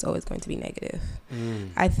shade is always going to be negative.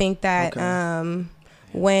 I think that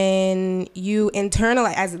when you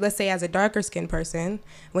internalize, let's say as a darker skinned person,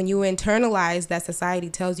 when you internalize that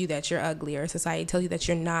society tells you that you're ugly or society tells you that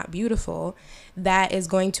you're not beautiful, that is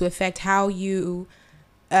going to affect how you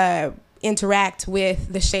interact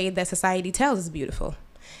with the shade that society tells is beautiful.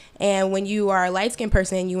 And when you are a light-skinned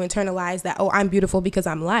person and you internalize that, oh, I'm beautiful because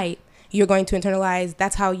I'm light, you're going to internalize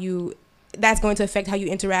that's going to affect how you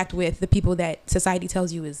interact with the people that society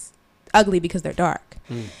tells you is ugly because they're dark.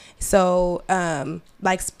 So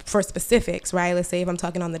like for specifics, right, let's say if I'm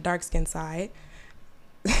talking on the dark skin side,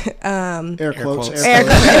 air quotes,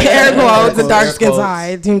 the dark skin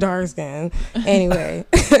side, team dark skin. Anyway,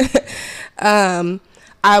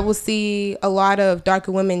 I will see a lot of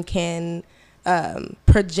darker women can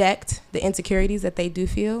project the insecurities that they do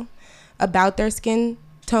feel about their skin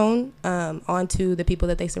tone onto the people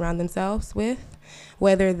that they surround themselves with,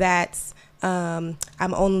 whether that's I'm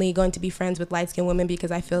only going to be friends with light-skinned women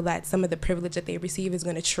because I feel that some of the privilege that they receive is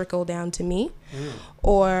going to trickle down to me,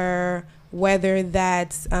 or whether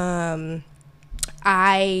that's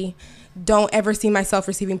I don't ever see myself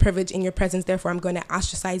receiving privilege in your presence, therefore I'm going to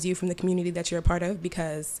ostracize you from the community that you're a part of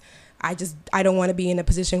because I don't want to be in a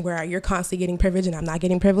position where you're constantly getting privilege and I'm not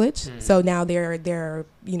getting privilege. So now they're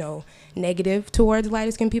you know, negative towards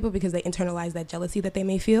lighter skinned people because they internalize that jealousy that they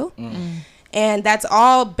may feel. And that's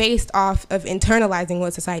all based off of internalizing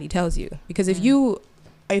what society tells you. Because if you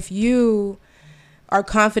are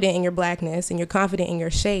confident in your blackness and you're confident in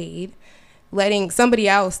your shade, letting somebody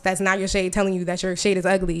else that's not your shade telling you that your shade is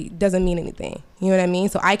ugly doesn't mean anything. You know what I mean?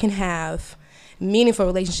 So I can have meaningful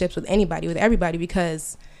relationships with anybody, with everybody,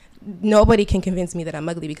 because nobody can convince me that I'm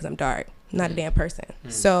ugly because I'm dark. I'm not a damn person.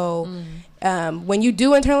 So when you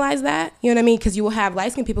do internalize that, you know what I mean? Because you will have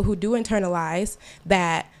light-skinned people who do internalize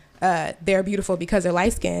that they're beautiful because they're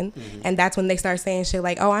light-skinned, and that's when they start saying shit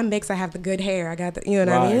like, oh, I'm mixed, I have the good hair, I got the, you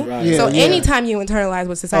know what I mean? Right. Yeah, so yeah. anytime you internalize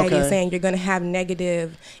what society is saying, you're going to have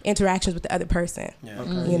negative interactions with the other person,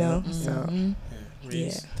 you know? So,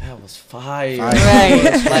 yeah. That was fire. Right.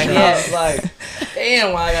 Like, I was like,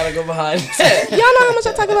 damn, why I gotta go behind that? Y'all know how much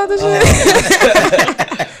I talk about this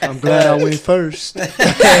shit? I'm glad I went first.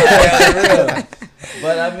 Yeah,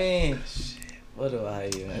 but I mean, what do I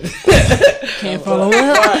even? Can't follow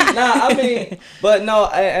up. Nah, I mean, but no,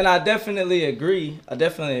 and I definitely agree.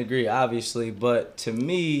 Obviously, but to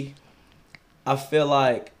me, I feel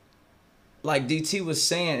like DT was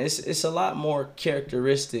saying, it's a lot more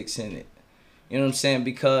characteristics in it. You know what I'm saying?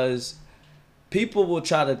 Because people will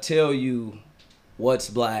try to tell you what's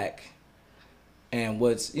black and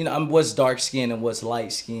what's dark skin and what's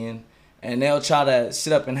light skin. And they'll try to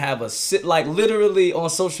sit up and have like literally on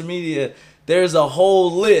social media, there's a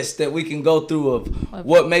whole list that we can go through of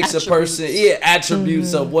what makes a person,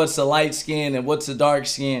 attributes of what's a light skin and what's a dark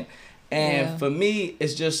skin. And for me,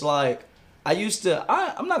 it's just like, I'm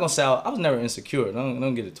not going to say I was never insecure.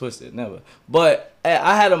 Don't get it twisted, never. But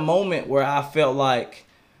I had a moment where I felt like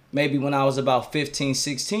maybe when I was about 15,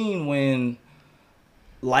 16, when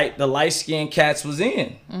the light-skinned cats was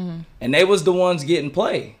in. And they was the ones getting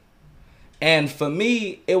play. And for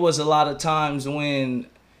me, it was a lot of times when,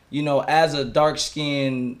 you know, as a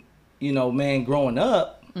dark-skinned, you know, man growing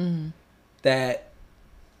up, that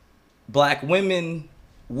black women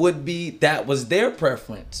that was their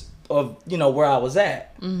preference of, you know, where I was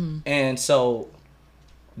at. And so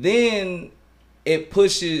then it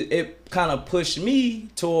kind of pushed me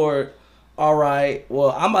toward, all right,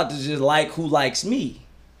 well, I'm about to just like who likes me.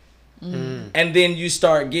 And then you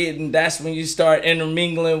start getting, that's when you start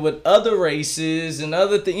intermingling with other races and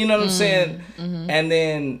other things, you know what I'm saying? And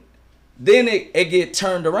then it get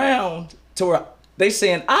turned around to where they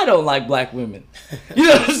saying, I don't like black women. You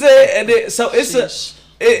know what I'm saying? And then, so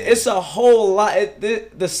it's a whole lot.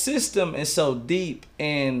 The system is so deep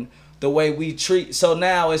in the way we treat. So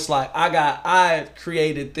now it's like, I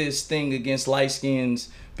created this thing against light skins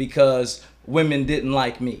because women didn't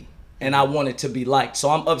like me. And I wanted to be liked. So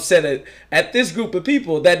I'm upset at this group of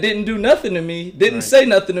people that didn't do nothing to me, didn't say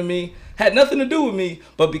nothing to me, had nothing to do with me.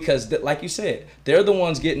 But because, like you said, they're the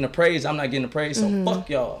ones getting the praise. I'm not getting the praise. So fuck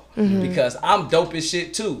y'all. Because I'm dope as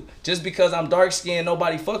shit too. Just because I'm dark skinned,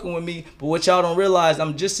 nobody fucking with me. But what y'all don't realize,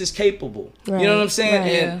 I'm just as capable. You know what I'm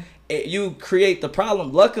saying? And you create the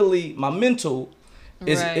problem. Luckily, my mental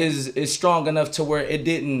is strong enough to where it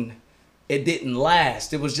didn't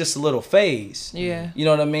last. It was just a little phase. Yeah. You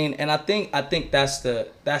know what I mean? And I think that's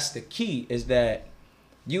the key, is that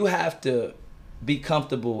you have to be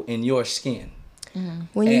comfortable in your skin.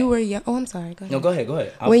 When you were young, I'm sorry. Go ahead. No, go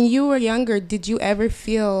ahead. When you were younger, did you ever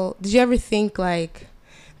think like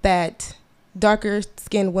that darker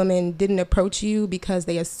skinned women didn't approach you because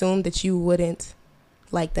they assumed that you wouldn't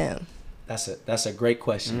like them? That's a great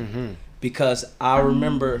question. Because I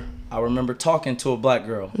remember talking to a black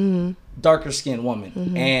girl, darker skinned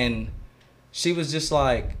woman, and she was just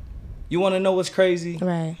like, you want to know what's crazy?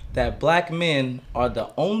 Right. That black men are the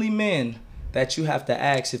only men that you have to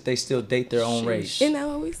ask if they still date their own race. Isn't that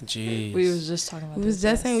what we said? Jeez. We was just talking about We was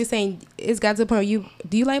just saying it's got to the point where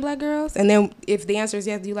do you like black girls? And then if the answer is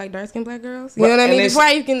yes, do you like dark skinned black girls? You know what I mean? Before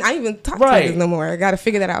I even talk to this no more. I got to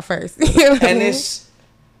figure that out first. You know what I mean?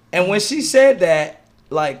 And when she said that,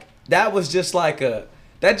 like, that was just like that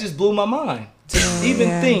just blew my mind to even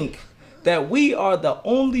think that we are the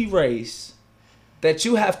only race that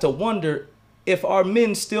you have to wonder if our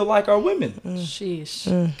men still like our women. Sheesh.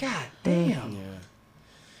 God damn.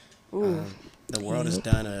 The world has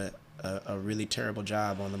done a really terrible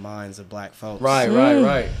job on the minds of black folks.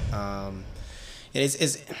 Right. I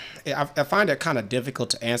find it kind of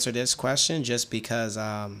difficult to answer this question just because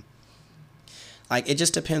like, it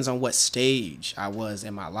just depends on what stage I was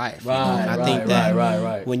in my life. I think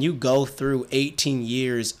that when you go through 18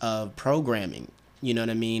 years of programming, you know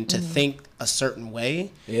what I mean, to think a certain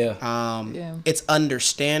way, it's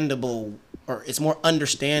understandable, or it's more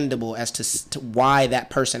understandable as to why that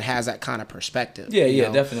person has that kind of perspective.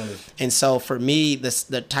 Yeah, definitely. And so for me,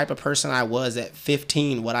 the type of person I was at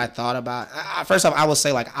 15, what I thought about, first off, I will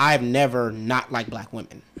say, like, I've never not liked black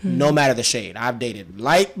women, no matter the shade. I've dated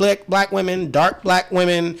light black women, dark black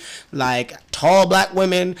women, like tall black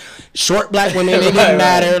women, short black women. It didn't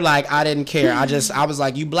matter. Like, I didn't care. I was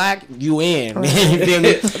like, you black, you in. You feel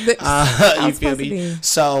me? You feel me?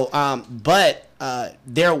 So, but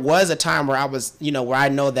there was a time where I was, where I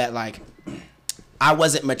know that, like, I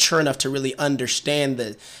wasn't mature enough to really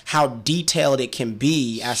understand how detailed it can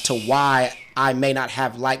be as to why I may not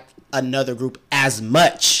have liked another group as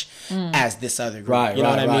much as this other group. You know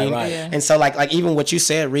what I mean? Yeah. And so, like even what you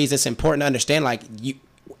said, Reese, it's important to understand, like,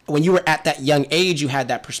 when you were at that young age, you had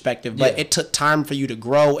that perspective, but it took time for you to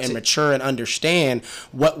grow and mature and understand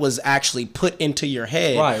what was actually put into your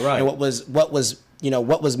head, and what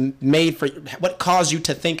was made for, what caused you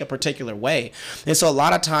to think a particular way. And so a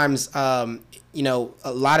lot of times, a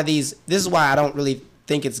lot of this is why I don't really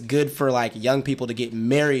think it's good for, like, young people to get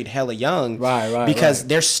married hella young, because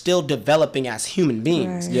they're still developing as human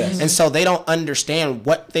beings. Yes. And so they don't understand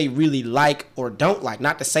what they really like or don't like.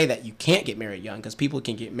 Not to say that you can't get married young, because people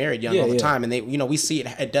can get married young all the time, and they, we see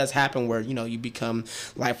it does happen where, you become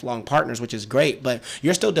lifelong partners, which is great, but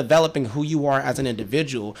you're still developing who you are as an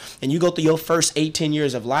individual, and you go through your first 18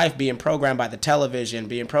 years of life being programmed by the television,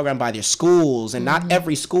 being programmed by your schools, and not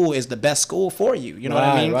every school is the best school for you. You know what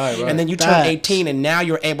I mean? And then you turn 18, and now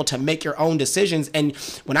you're able to make your own decisions. And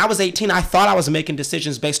when I was 18, I thought I was making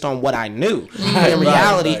decisions based on what I knew. In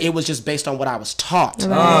reality, it was just based on what I was taught.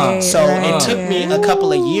 So it took me a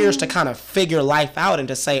couple of years to kind of figure life out and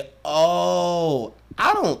to say, oh,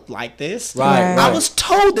 I don't like this. I was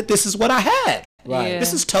told that this is what I had.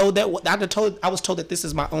 This is told that I was told that this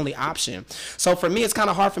is my only option. So for me, it's kind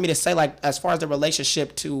of hard for me to say, like, as far as the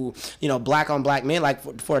relationship to, black on black men, like,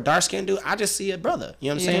 for a dark skinned dude, I just see a brother. You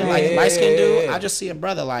know what I'm saying? Like, light skinned dude, I just see a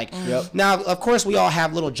brother. Like, now, of course, we all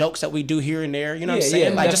have little jokes that we do here and there. You know what I'm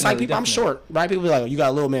saying? Like, just like people, I'm short, right? People be like, oh, you got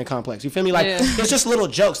a little man complex. You feel me? Like, it's just little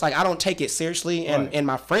jokes. Like, I don't take it seriously, and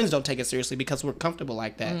my friends don't take it seriously because we're comfortable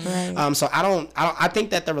like that. So I think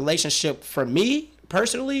that the relationship for me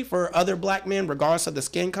personally, for other black men, regardless of the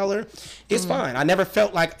skin color, it's fine. I never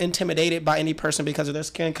felt like intimidated by any person because of their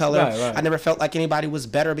skin color. Right. I never felt like anybody was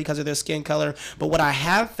better because of their skin color. But what I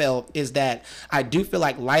have felt is that I do feel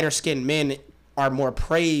like lighter skinned men are more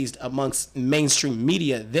praised amongst mainstream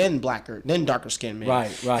media than darker skinned men.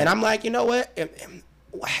 Right. And I'm like, you know what?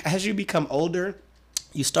 As you become older,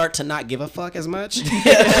 you start to not give a fuck as much.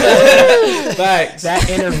 Facts. That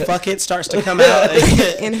inner fuck it starts to come out.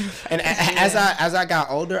 And as I got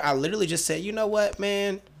older, I literally just said, you know what,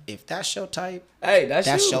 man? If that's your type, Hey,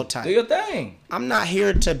 that's your type. Do your thing. I'm not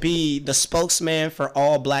here to be the spokesman for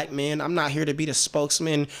all black men. I'm not here to be the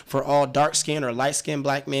spokesman for all dark skinned or light skinned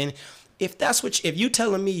black men. If that's if you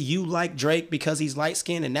telling me you like Drake because he's light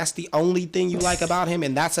skinned and that's the only thing you like about him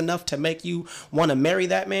and that's enough to make you want to marry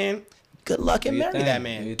that man, good luck and marry that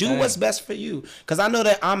man. Do what's best for you. Because I know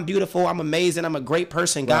that I'm beautiful, I'm amazing, I'm a great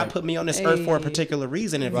person. God put me on this earth for a particular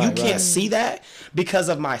reason. If you can't see that because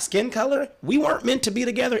of my skin color, we weren't meant to be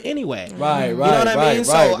together anyway. Right. You know what I mean?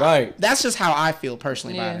 So that's just how I feel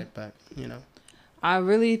personally about it. But, you know. I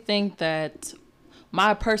really think that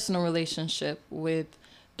my personal relationship with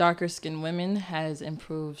darker skinned women has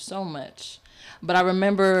improved so much. But I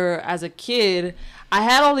remember as a kid, I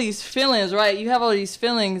had all these feelings, right? You have all these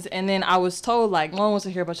feelings, and then I was told, like, no one wants to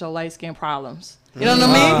hear about your light skin problems. You know what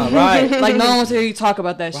I mean? Right. Like, no one wants to hear you talk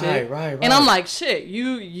about that shit. Right. And I'm like, shit,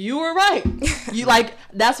 you were right. You like,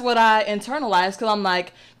 that's what I internalized, because I'm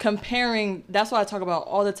like, comparing, that's what I talk about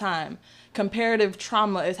all the time. Comparative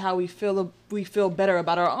trauma is how we feel better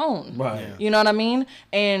about our own. Right. You know what I mean?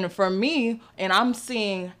 And for me, and I'm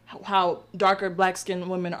seeing how darker black skinned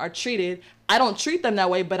women are treated. I don't treat them that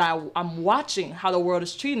way, but I'm watching how the world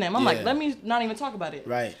is treating them. I'm like, let me not even talk about it.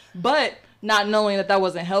 Right. But not knowing that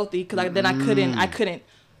wasn't healthy, because then I couldn't,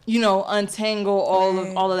 you know, untangle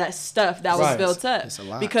all of that stuff that was built up. It's a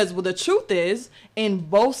lot. Because the truth is, in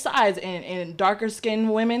both sides, in darker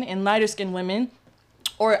skinned women and lighter skinned women,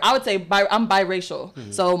 or I would say I'm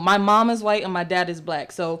biracial. So my mom is white and my dad is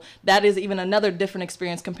black. So that is even another different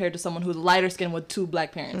experience compared to someone who's lighter skinned with two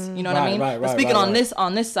black parents. You know what I mean? But speaking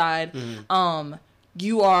on this side,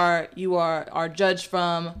 you are judged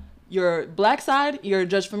from your black side, you're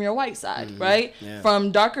judged from your white side, right? Yeah.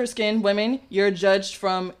 From darker skinned women, you're judged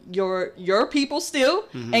from your people still,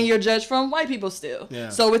 and you're judged from white people still. Yeah.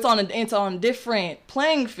 So it's on different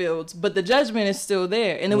playing fields, but the judgment is still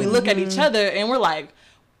there. And then we look at each other and we're like,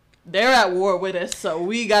 they're at war with us, so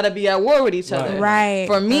we gotta be at war with each other. Right.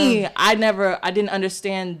 For me, I didn't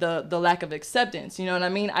understand the lack of acceptance. You know what I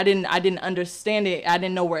mean? I didn't understand it. I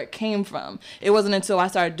didn't know where it came from. It wasn't until I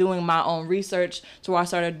started doing my own research, to where I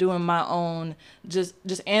started doing my own just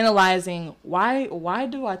analyzing why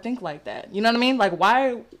do I think like that? You know what I mean? Like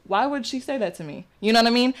why would she say that to me? You know what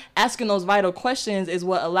I mean? Asking those vital questions is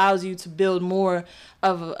what allows you to build more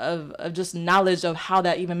of just knowledge of how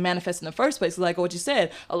that even manifests in the first place. Like what you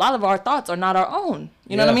said, a lot of our thoughts are not our own.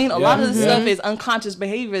 You know what I mean? A lot of this stuff is unconscious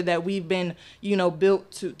behavior that we've been, you know,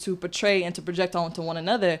 built to portray and to project onto one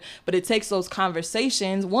another. But it takes those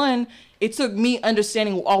conversations. One, it took me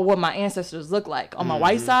understanding what my ancestors look like on my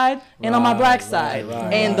white side and on my black side,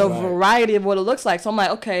 and the variety of what it looks like. So I'm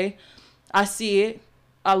like, okay, I see it.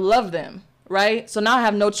 I love them, right? So now I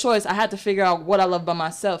have no choice. I had to figure out what I love by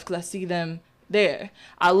myself, because I see them there.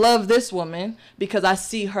 I love this woman because I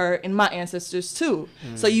see her in my ancestors too.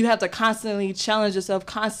 So you have to constantly challenge yourself,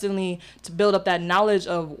 constantly to build up that knowledge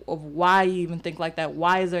of why you even think like that.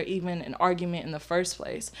 Why is there even an argument in the first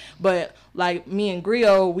place? But like me and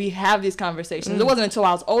Griot, we have these conversations. It wasn't until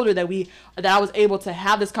I was older that I was able to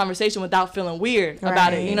have this conversation without feeling weird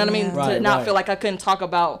about it. You know what I mean? To not feel like I couldn't talk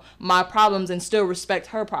about my problems and still respect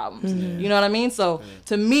her problems. You know what I mean? So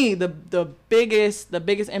to me, the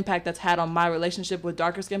biggest impact that's had on my relationship with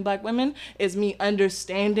darker skinned black women is me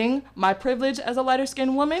understanding my privilege as a lighter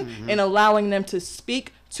skinned woman and allowing them to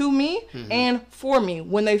speak to me and for me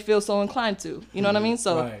when they feel so inclined to. You know what I mean?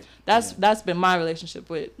 So that's been my relationship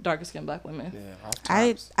with darker skinned black women.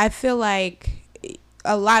 I feel like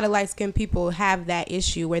a lot of light skinned people have that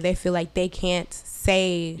issue where they feel like they can't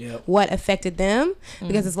say what affected them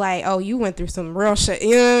because it's like, oh, you went through some real shit,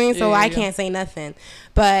 you know what I mean? So I can't say nothing.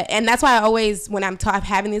 And that's why I always, when I'm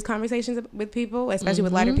having these conversations with people, especially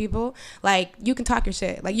with lighter people, like, you can talk your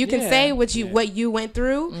shit. Like, you can say what you went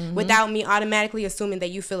through without me automatically assuming that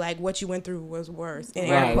you feel like what you went through was worse.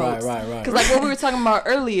 Right. Because like what we were talking about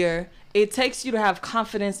earlier, it takes you to have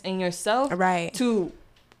confidence in yourself to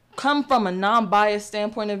come from a non-biased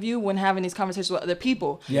standpoint of view when having these conversations with other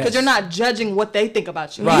people, because Yes. you're not judging what they think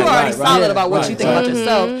about you. Right, You're already right, solid right. about what Right, you think right. about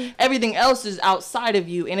yourself. Everything else is outside of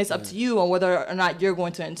you, and it's up to you on whether or not you're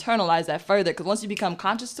going to internalize that further. Because once you become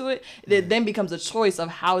conscious to it, it then becomes a choice of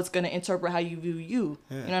how it's going to interpret how you view you.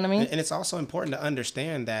 You know what I mean? And it's also important to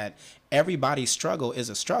understand that everybody's struggle is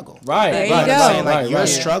a struggle. Right, There you right, go. I'm saying, right, like, right, your right.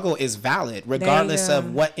 struggle is valid regardless go.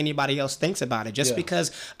 of what anybody else thinks about it. Just Yeah.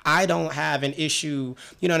 because I don't have an issue,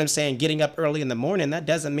 you know what I'm saying, getting up early in the morning, that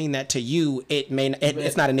doesn't mean that to you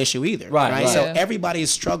it's not an issue either. Right, right. So Yeah.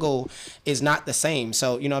 everybody's struggle is not the same.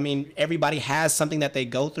 So, you know what I mean, everybody has something that they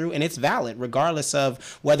go through, and it's valid regardless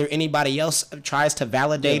of whether anybody else tries to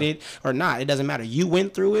validate it or not. It doesn't matter. You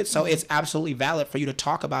went through it, so it's absolutely valid for you to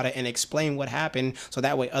talk about it and explain what happened, so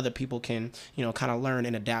that way other people can, you know, kind of learn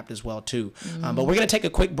and adapt as well too. But we're gonna take a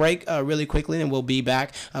quick break really quickly, and we'll be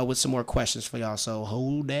back with some more questions for y'all. So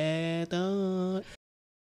hold that thought.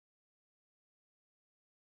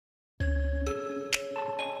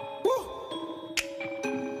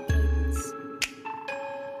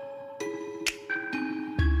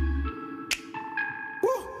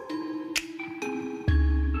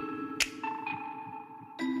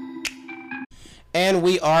 And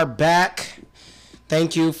we are back.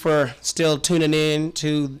 Thank you for still tuning in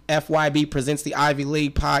to FYB Presents the Ivy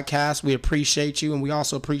League podcast. We appreciate you, and we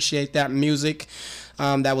also appreciate that music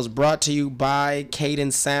that was brought to you by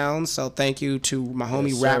Caden Sounds. So thank you to my homie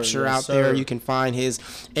Yes, sir. Rapture Yes, out there. sir. You can find his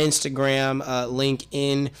Instagram link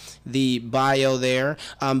in the bio there.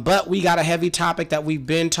 But we got a heavy topic that we've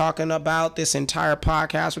been talking about this entire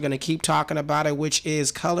podcast. We're going to keep talking about it, which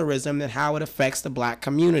is colorism and how it affects the black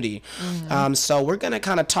community. So we're going to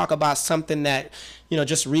kind of talk about something that, you know,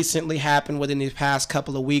 just recently happened within these past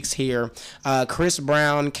couple of weeks here. Chris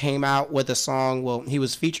Brown came out with a song. Well, he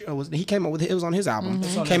was featured. He came out with it was on his album.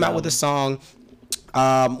 Came out with a song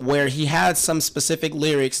where he had some specific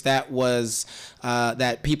lyrics that was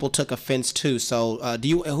that people took offense to. So,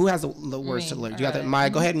 who has the words to the lyrics? You got that, Maya?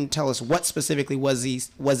 Go ahead and tell us what specifically was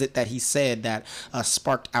it that he said that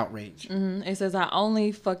sparked outrage. It says, "I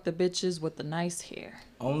only fuck the bitches with the nice hair,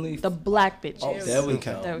 Only the black bitches." Oh, there we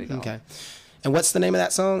Okay. go. There we go. Okay. And what's the name of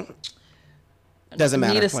that song? Doesn't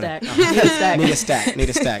matter. Need a Whatever. stack. Need a stack. Need a stack. Need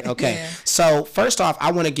a stack. Okay. Yeah. So first off,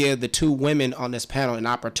 I want to give the two women on this panel an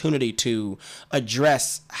opportunity to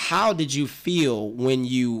address how did you feel when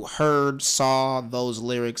you heard, saw those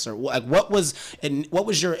lyrics, or like what was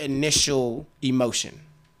your initial emotion?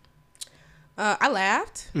 I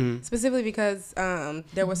laughed specifically because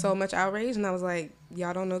there was so much outrage, and I was like,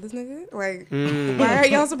 "Y'all don't know this nigga? Like, why are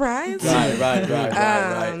y'all surprised?"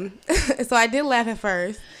 Right. So I did laugh at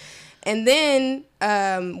first, and then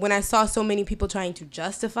when I saw so many people trying to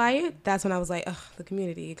justify it, that's when I was like, "Ugh, the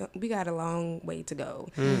community, we got a long way to go."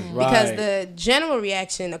 Because Right. the general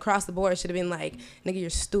reaction across the board should have been like, "Nigga,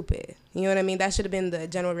 you're stupid." You know what I mean? That should have been the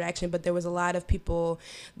general reaction, but there was a lot of people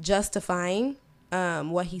justifying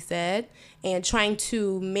what he said and trying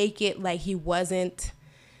to make it like he wasn't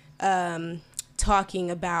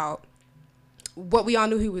talking about what we all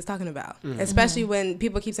knew he was talking about, especially when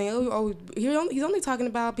people keep saying, oh he's only talking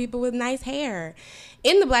about people with nice hair.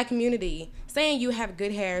 In the black community, saying you have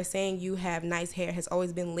good hair, saying you have nice hair has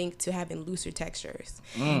always been linked to having looser textures.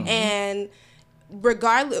 And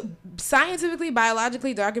regardless, scientifically,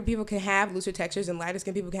 biologically, darker people can have looser textures and lighter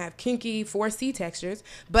skin people can have kinky 4C textures.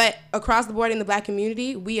 But across the board in the black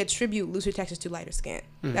community, we attribute looser textures to lighter skin.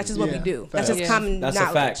 That's just what we Yeah, do. facts. That's just Yeah. common That's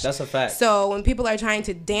knowledge. a fact. That's a fact. So when people are trying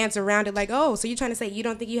to dance around it like, oh, so you're trying to say you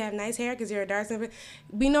don't think you have nice hair because you're a dark skin,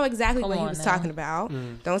 we know exactly Come what he on was now. talking about.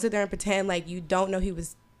 Don't sit there and pretend like you don't know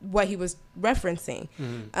what he was referencing.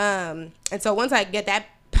 And so once I get that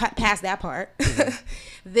past that part,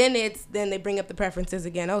 then they bring up the preferences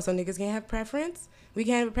again. Oh, so niggas can't have preference? We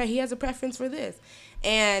can't have he has a preference for this.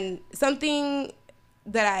 And something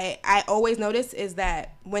that I always notice is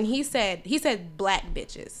that when he said black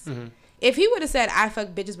bitches. If he would have said I fuck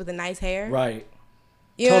bitches with a nice hair, Right.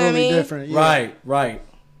 you know what I Totally mean? different. Yeah. Right.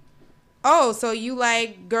 Oh, so you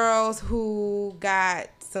like girls who got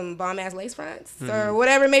some bomb ass lace fronts or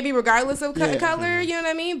whatever, maybe regardless of color, you know what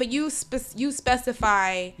I mean? But you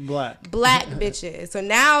specify Black bitches. So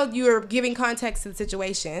now you're giving context to the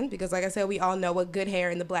situation because, like I said, we all know what good hair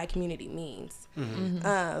in the black community means.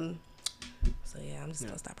 So yeah, I'm just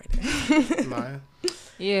gonna stop right there. Maya?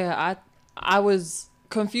 Yeah, I was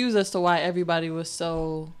confused as to why everybody was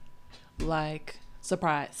so like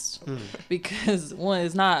surprised because one,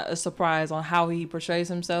 it's not a surprise on how he portrays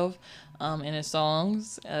himself in his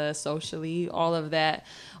songs, socially, all of that,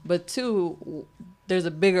 but two, there's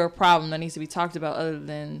a bigger problem that needs to be talked about other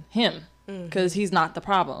than him. because he's not the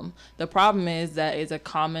problem. The problem is that it's a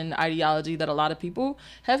common ideology that a lot of people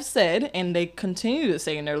have said, and they continue to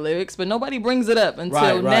say in their lyrics, but nobody brings it up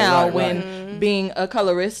until now when being a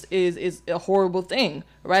colorist is a horrible thing,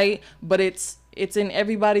 right? But it's in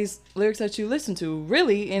everybody's lyrics that you listen to,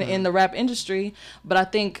 really, in the rap industry. But I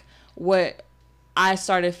think what I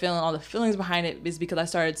started feeling all the feelings behind it is because I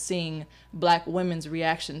started seeing black women's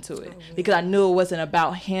reaction to it. Because I knew it wasn't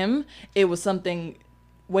about him. It was something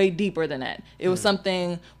way deeper than that. It was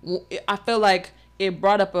something, I feel like it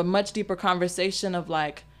brought up a much deeper conversation of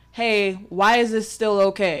like, hey, why is this still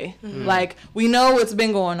okay? Like, we know what's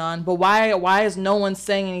been going on, but why is no one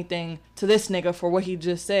saying anything to this nigga for what he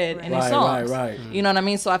just said in his songs? You know what I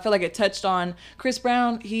mean? So I feel like it touched on Chris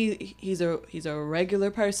Brown. He's a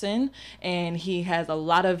regular person, and he has a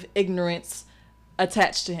lot of ignorance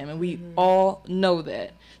attached to him, and we all know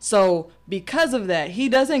that. So because of that, he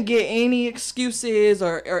doesn't get any excuses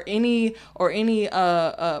or any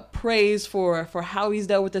praise for how he's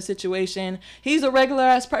dealt with the situation. He's a regular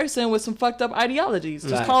ass person with some fucked up ideologies.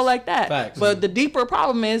 Just call it like that. Facts. But the deeper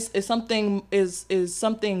problem is something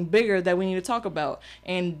bigger that we need to talk about,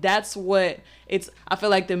 and that's what it's. I feel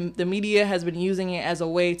like the media has been using it as a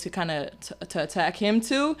way to kind of to attack him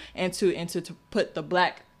too, and to put the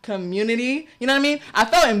black community, you know what I mean? I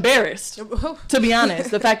felt embarrassed, to be honest.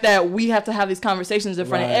 The fact that we have to have these conversations in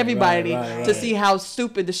front of everybody to see how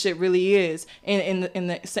stupid the shit really is, in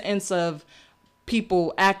the sense of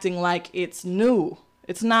people acting like it's new.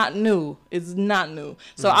 It's not new. It's not new.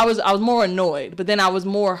 So I was more annoyed, but then I was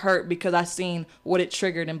more hurt because I seen what it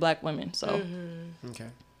triggered in black women. So Okay.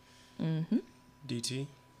 DT.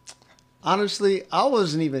 Honestly, I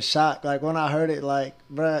wasn't even shocked. Like, when I heard it, like,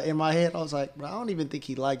 bruh, in my head, I was like, bruh, I don't even think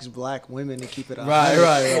he likes black women, to keep it up.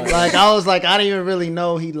 Right. Like, I was like, I didn't even really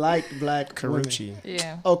know he liked black Karuchi. women.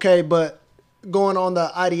 yeah. Okay, but going on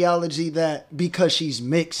the ideology that because she's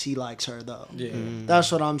mixed, he likes her, though. Yeah.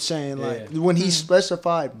 That's what I'm saying. Like, when he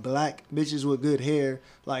specified black bitches with good hair,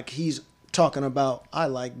 like, he's talking about, I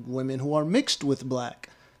like women who are mixed with black.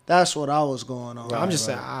 That's what I was going on. I'm just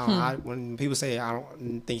saying, when people say I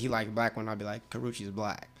don't think he like black women, I'll be like, Karuchi's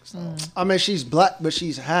black. So I mean, she's black, but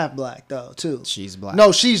she's half black, though, too. she's black.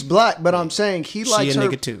 No, she's black, but I'm saying he likes she a her.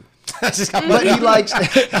 nigga too. But he likes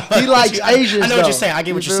Asians. I know what you're saying. I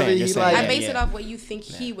get what you're saying. He I base it off what you think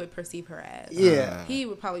he would perceive her as. Yeah. He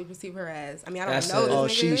would probably perceive her as. I mean, I don't That's know it.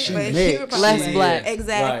 this Oh, nigga, she but mixed. he would probably Less black.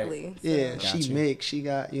 Exactly. So. Yeah, Got she you. mixed. She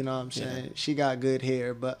got, you know what I'm saying? She got good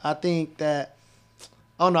hair. But I think that,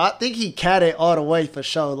 I don't know, I think he catted all the way for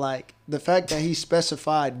sure. Like, the fact that he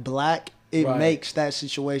specified black, it makes that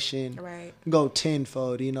situation go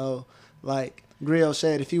tenfold, you know? Like Griot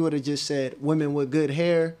said, if he would have just said women with good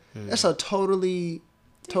hair, that's a totally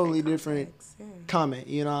different comment,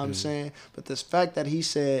 you know what I'm saying? But the fact that he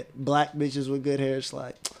said black bitches with good hair, it's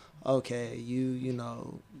like, okay, you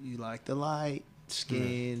know, you like the light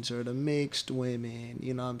skins or the mixed women,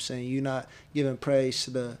 you know what I'm saying? You're not giving praise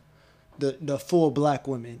to the full black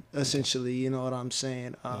women, essentially, you know what I'm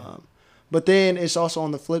saying? But then it's also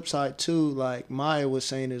on the flip side too, like Maya was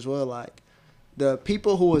saying as well, like the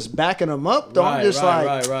people who was backing him up, though, I'm just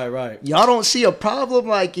like, y'all don't see a problem,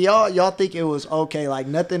 like y'all think it was okay, like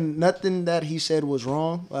nothing that he said was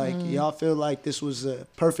wrong, like y'all feel like this was a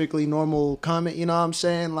perfectly normal comment, you know what I'm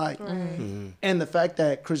saying? Like, and the fact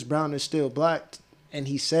that Chris Brown is still black and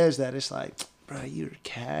he says that, it's like, bruh, you're a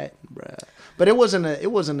cat, bruh. But it wasn't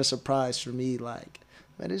a surprise for me, like,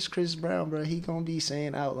 man, it's Chris Brown, bro. He gonna be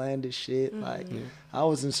saying outlandish shit. Like, I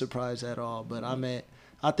wasn't surprised at all. But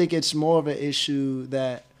I think it's more of an issue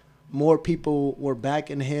that more people were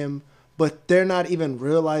backing him, but they're not even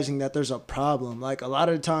realizing that there's a problem. Like, a lot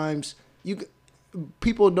of times, when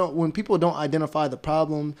people don't identify the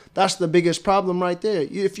problem, that's the biggest problem right there.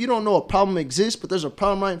 If you don't know a problem exists, but there's a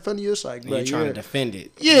problem right in front of you, it's like, bro, you're trying to defend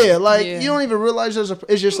it. Yeah, like, you don't even realize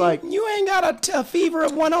it's just like, You ain't got a fever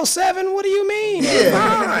of 107. What do you mean?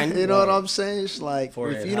 yeah, Fine. you know what I'm saying? It's like,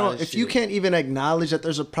 Forehead if you can't even acknowledge that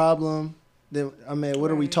there's a problem, then I mean,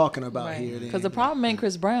 what are we talking about here? Because the problem ain't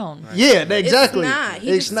Chris Brown. Yeah, exactly.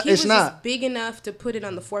 It's not. He was not just big enough to put it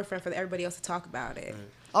on the forefront for everybody else to talk about it.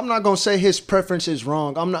 I'm not gonna say his preference is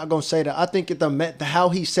wrong. I'm not gonna say that. I think the how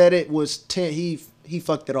he said it was he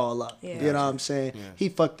fucked it all up. Yeah. You know what I'm saying? Yeah. He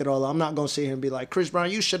fucked it all up. I'm not gonna sit here and be like, Chris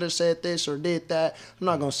Brown, you should have said this or did that. I'm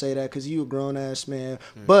not gonna say that because you a grown ass man.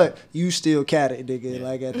 But you still catted, nigga.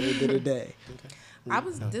 Like, at the end of the day. I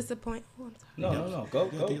was disappointed. No.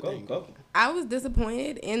 Go. I was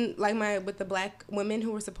disappointed in with the black women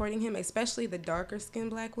who were supporting him, especially the darker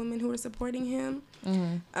skinned black women who were supporting him.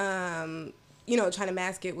 trying to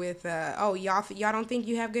mask it with, oh, y'all don't think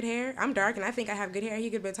you have good hair? I'm dark and I think I have good hair. He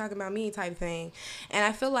could have been talking about me type thing. And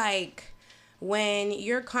I feel like when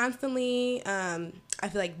you're constantly, I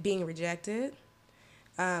feel like being rejected,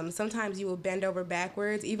 sometimes you will bend over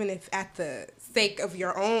backwards, even if at the sake of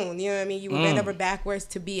your own, you know what I mean? You will bend over backwards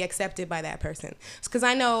to be accepted by that person. Because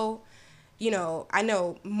I know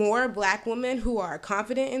more black women who are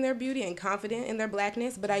confident in their beauty and confident in their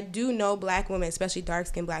blackness, but I do know black women, especially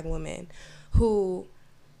dark-skinned black women, who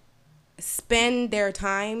spend their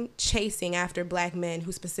time chasing after black men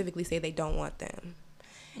who specifically say they don't want them.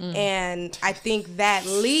 And I think that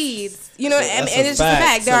leads, and it's just a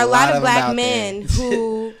fact. There are a lot of black men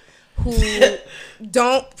who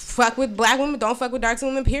don't fuck with black women, don't fuck with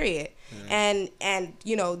dark-skinned women, period. And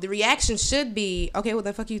the reaction should be, okay, well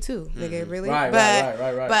then fuck you too, nigga, really? Right.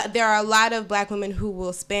 But there are a lot of black women who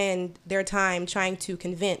will spend their time trying to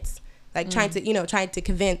convince, trying to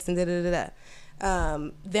convince and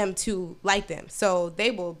them to like them. So they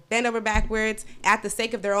will bend over backwards at the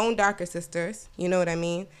sake of their own darker sisters, you know what I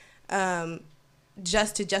mean?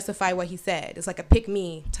 Just to justify what he said. It's like a pick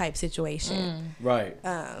me type situation. Right.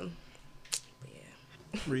 Yeah.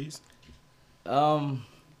 Reese.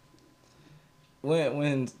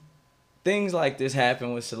 When things like this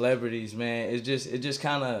happen with celebrities, man, it just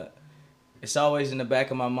kind of, it's always in the back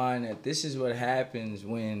of my mind that this is what happens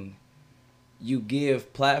when you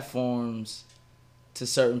give platforms to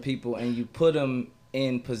certain people and you put them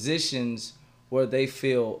in positions where they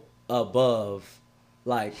feel above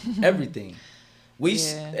everything.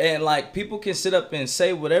 And people can sit up and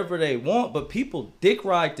say whatever they want, but people dick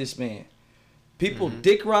ride this man. People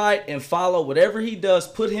dick ride and follow whatever he does,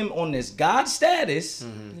 put him on this God status,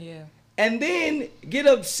 and then get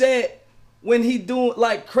upset when he doing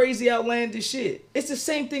crazy outlandish shit. It's the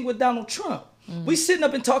same thing with Donald Trump. We sitting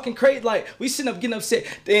up and talking crazy, we sitting up getting upset.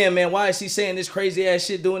 Damn, man, why is he saying this crazy ass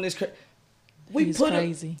shit, doing this crazy? He's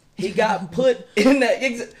crazy. He got put in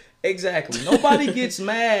that. Exactly. Nobody gets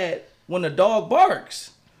mad when a dog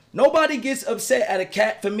barks. Nobody gets upset at a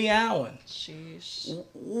cat for meowing. Sheesh.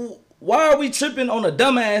 Why are we tripping on a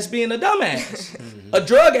dumbass being a dumbass? A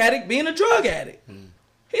drug addict being a drug addict.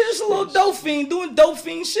 He's just a little dope fiend doing dope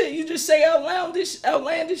fiend shit. You just say outlandish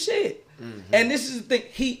shit. And this is the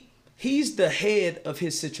thing. He's the head of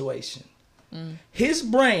his situation. His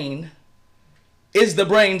brain is the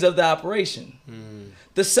brains of the operation.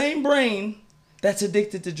 The same brain that's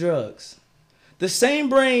addicted to drugs. The same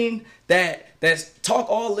brain that's talk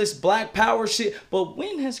all this black power shit. But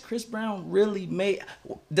when has Chris Brown really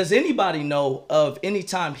does anybody know of any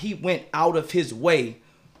time he went out of his way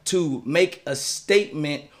to make a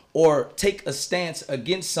statement or take a stance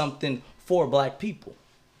against something for black people?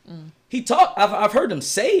 I've heard him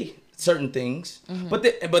say certain things, but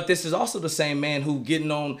this is also the same man who getting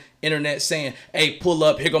on internet saying, hey, pull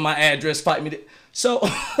up, here go my address, fight me. So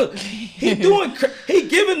he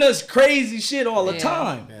giving us crazy shit all the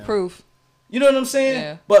time. Yeah. Proof. You know what I'm saying?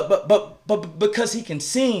 Yeah. But because he can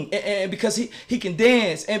sing and because he can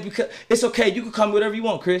dance and because it's okay, you can call me whatever you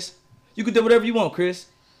want, Chris. You can do whatever you want, Chris.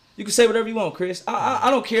 You can say whatever you want, Chris.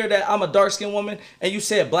 I don't care that I'm a dark-skinned woman and you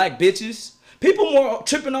said black bitches. People more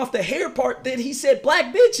tripping off the hair part than he said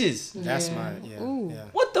black bitches. That's my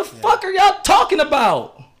What the fuck are y'all talking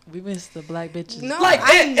about? We missed the black bitches. No,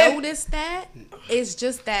 I noticed that. It's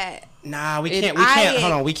just that. Nah, we can't.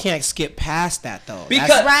 Hold on. We can't skip past that though.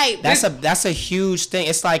 Because that's a huge thing.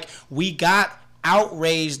 It's like we got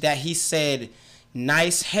outraged that he said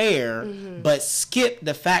nice hair, but skipped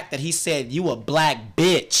the fact that he said you a black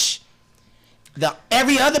bitch.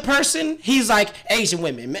 Every other person, he's like Asian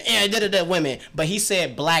women, women, but he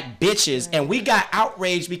said black bitches, and we got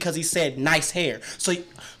outraged because he said nice hair. So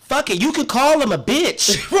fuck it, you could call him a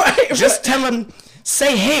bitch, right? Just tell him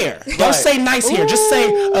say hair. Don't say nice hair. Just say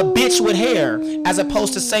a bitch with hair, as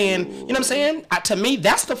opposed to saying, you know what I'm saying? To me,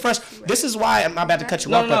 that's the first. This is why I'm about to cut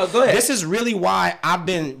you off. No, go ahead. This is really why I've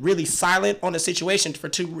been really silent on the situation for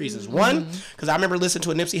two reasons. One, because I remember listening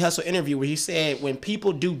to a Nipsey Hussle interview where he said when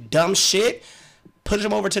people do dumb shit, put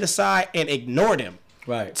them over to the side and ignore them.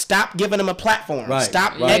 Right. Stop giving them a platform. Right.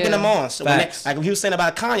 Stop egging them on. So Facts. like he was saying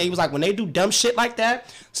about Kanye, he was like, when they do dumb shit like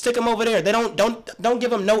that, stick them over there. They don't give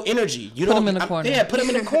them no energy. Put them in the corner. Yeah, put them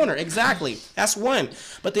in the corner. Exactly. That's one.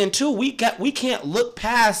 But then two, we can't look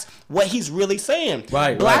past what he's really saying.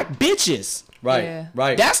 Right. Black bitches. Right. Yeah.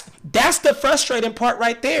 Right. That's the frustrating part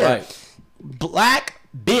right there. Right. Black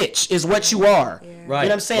bitch is what you are. Yeah. Right. You know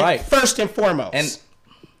what I'm saying? Right. First and foremost.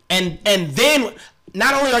 And then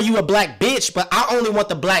not only are you a black bitch, but I only want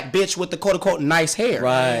the black bitch with the quote unquote nice hair.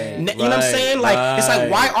 Right. You know what I'm saying? Like it's like,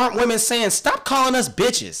 why aren't women saying stop calling us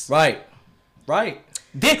bitches? Right. Right.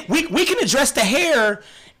 Then we can address the hair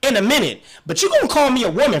in a minute, but you gonna call me a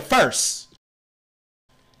woman first.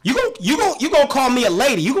 You gonna call me a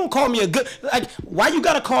lady. You gonna call me a good, like, why you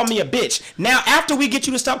gotta call me a bitch? Now after we get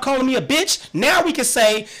you to stop calling me a bitch, now we can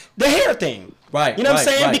say the hair thing. Right. You know what I'm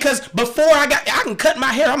saying? Right. Because before I can cut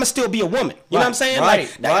my hair, I'ma still be a woman. You know what I'm saying? Right.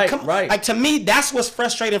 Like to me, that's what's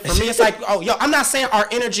frustrating for me. It's like, oh, yo, I'm not saying our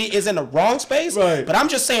energy is in the wrong space, but I'm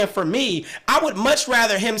just saying for me, I would much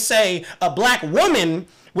rather him say a black woman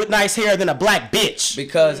with nice hair than a black bitch.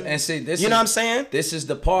 Because, and see, this, you know what I'm saying? This is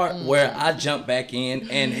the part where I jump back in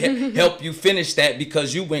and help you finish that,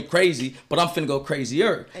 because you went crazy, but I'm finna go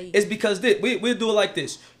crazier. It's because we'll do it like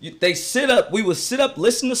this. They sit up, we will sit up,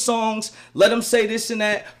 listen to songs, let them say this and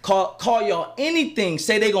that, call y'all anything,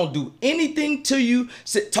 say they gonna do anything to you,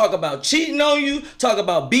 talk about cheating on you, talk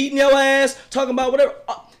about beating your ass, talk about whatever.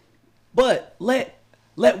 But let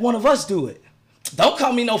one of us do it. Don't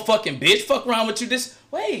call me no fucking bitch. Fuck around with you.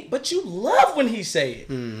 Wait, but you love when he say it.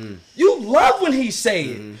 Mm-hmm. You love when he say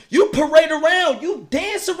it. You parade around. You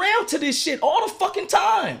dance around to this shit all the fucking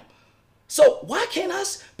time. So why can't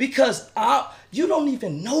us? Because you don't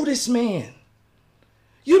even know this man.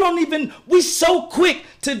 You don't even, we so quick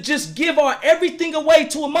to just give our everything away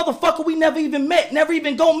to a motherfucker we never even met, never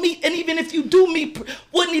even gonna meet, and even if you do meet,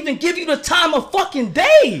 wouldn't even give you the time of fucking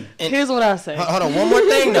day. And here's what I say. Hold on, one more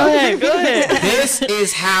thing though. Go ahead. This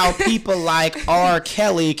is how people like R.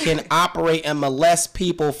 Kelly can operate and molest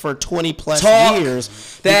people for 20 plus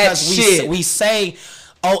years. Because we say,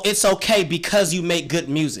 oh, it's okay because you make good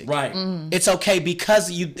music. Right. It's okay because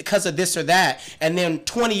of this or that. And then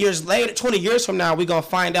 20 years from now, we're going to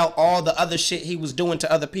find out all the other shit he was doing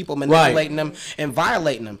to other people, manipulating them and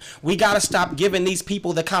violating them. We got to stop giving these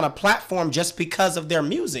people the kind of platform just because of their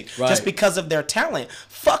music, just because of their talent.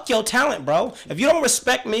 Fuck your talent, bro. If you don't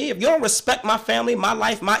respect me, if you don't respect my family, my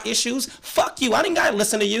life, my issues, fuck you. I didn't got to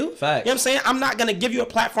listen to you. Facts. You know what I'm saying? I'm not going to give you a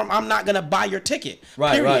platform. I'm not going to buy your ticket.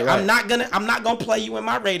 Right, period. right. I'm not going to play you in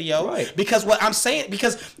my radio, because what I'm saying,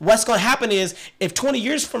 because what's going to happen is if 20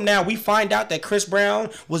 years from now we find out that Chris Brown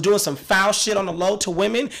was doing some foul shit on the low to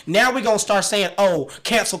women, now we're going to start saying, oh,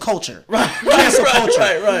 cancel culture. Cancel culture.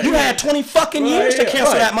 Right. You had 20 fucking years to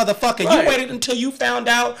cancel that motherfucker. You waited until you found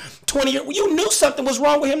out 20 years. You knew something was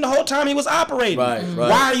wrong with him the whole time he was operating. Right.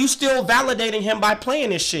 Why are you still validating him by playing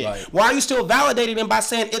this shit? Why are you still validating him by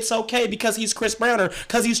saying it's okay because he's Chris Brown or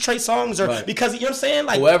because he's Trey Songz or because, you know what I'm saying?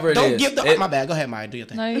 Like, whoever don't give the... my bad. Go ahead, Maya. Do your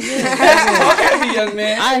thing. No, Talk heavy, young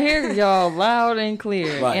man. I hear y'all loud and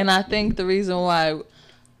clear, and I think the reason why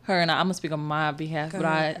her and I'm gonna speak on my behalf, but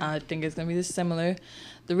I think it's gonna be this similar.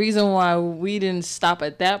 The reason why we didn't stop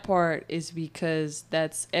at that part is because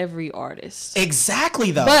that's every artist. Exactly,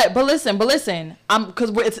 though. But listen,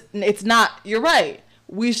 because it's not. You're right.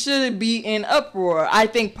 We shouldn't be in uproar. I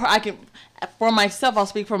think I can, for myself. I'll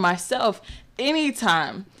speak for myself.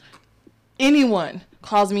 Anytime anyone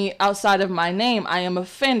calls me outside of my name, I am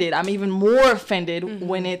offended. I'm even more offended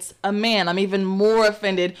when it's a man. I'm even more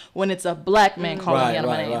offended when it's a black man calling me out of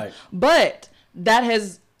my name. Right. But that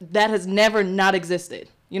has never not existed.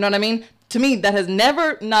 You know what I mean? To me, that has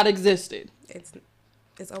never not existed.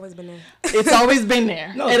 It's always been there. It's always been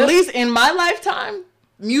there. No, at least in my lifetime,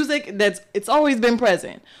 music, it's always been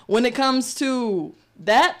present. When it comes to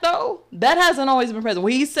that, though, that hasn't always been present.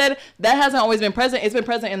 What he said, that hasn't always been present. It's been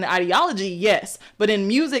present in the ideology, yes. But in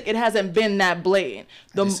music, it hasn't been that blatant.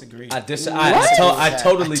 I disagree. I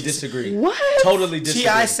totally disagree. What? Totally disagree.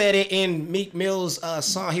 T.I. said it in Meek Mill's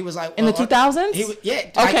song. He was like... in the 2000s?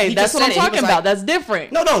 Okay, that's what I'm talking about. That's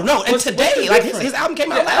different. No. And today, like, his album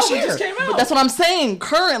came out last year. But that's what I'm saying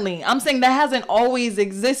currently. I'm saying that hasn't always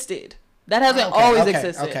existed. That hasn't always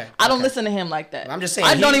existed. I don't listen to him like that. I'm just saying.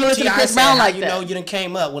 I don't even listen to Chris Brown like that. You know you done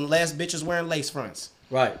came up when last bitches wearing lace fronts.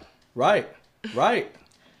 Right.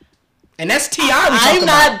 And that's T.I. I'm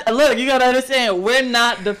not about. Look, you gotta understand. We're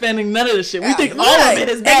not defending none of this shit. We think all of it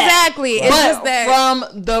is bad. Exactly. It's just that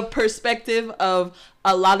from the perspective of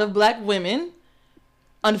a lot of black women,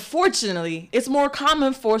 unfortunately, it's more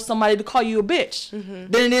common for somebody to call you a bitch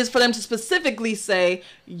than it is for them to specifically say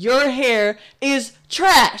your hair is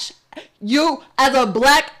trash. You, as a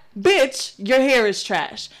black bitch, your hair is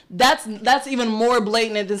trash. That's even more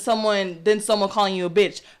blatant than someone calling you a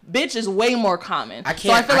bitch. Bitch is way more common. I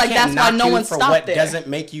feel like that's why no one stopped there. Doesn't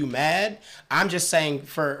make you mad. I'm just saying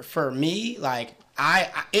for me, like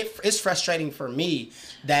it's frustrating for me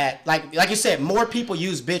that like you said, more people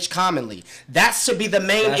use bitch commonly. That should be the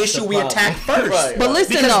main issue we attack first. But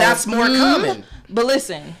listen, because that's more common. But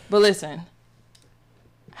listen.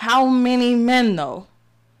 How many men though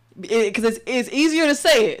Because it's easier to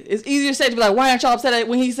say it. It's easier to say to be like, why aren't y'all upset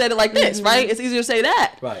when he said it like this, right? It's easier to say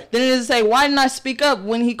that. Right. Than it is to say, why didn't I speak up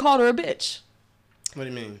when he called her a bitch? What do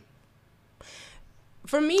you mean?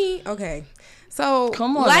 For me, okay. So,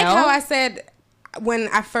 Come on like now. how I said when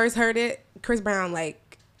I first heard it, Chris Brown,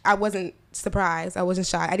 like, I wasn't surprised. I wasn't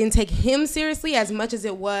shocked. I didn't take him seriously as much as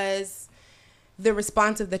it was the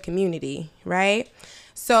response of the community, right?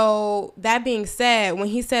 So, that being said, when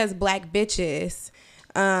he says black bitches,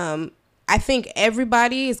 I think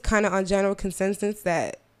everybody is kind of on general consensus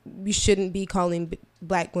that we shouldn't be calling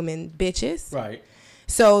black women bitches. Right.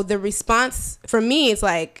 So the response for me is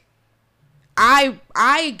like,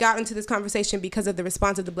 I got into this conversation because of the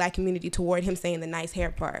response of the black community toward him saying the nice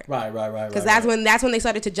hair part. Right. Because that's when they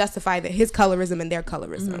started to justify that his colorism and their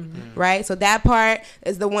colorism, right? So that part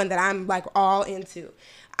is the one that I'm like all into.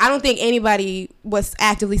 I don't think anybody was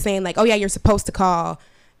actively saying like, oh yeah, you're supposed to call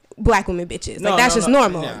black women bitches. Like that's just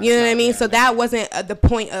normal. No, you know what I mean? yeah, So that wasn't the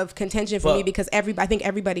point of contention for But- me because I think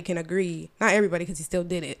everybody can agree. Not everybody because he still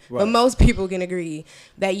did it, Right. but most people can agree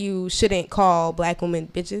that you shouldn't call black women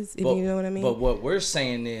bitches. If you know what I mean. But what we're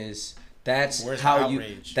saying is that's Where's the how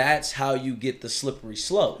outrage? that's how you get the slippery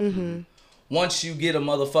slope. Mm-hmm. Once you get a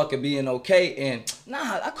motherfucker being okay and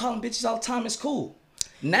I call them bitches all the time. It's cool.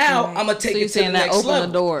 Now Right. I'm gonna take So it you're to saying the that next open level.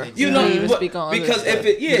 the door. You You know, don't even but- speak on because others. if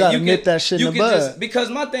it, yeah, You gotta can nip that shit in you the can bud. just because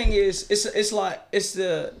my thing is it's like it's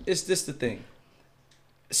this the thing.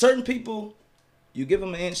 Certain people, you give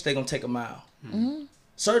them an inch, they gonna take a mile.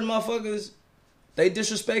 Certain motherfuckers, they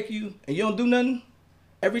disrespect you and you don't do nothing.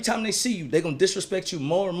 Every time they see you, they gonna disrespect you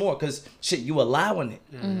more and more because shit, you allowing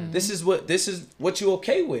it. This is what you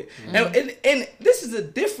okay with, and this is a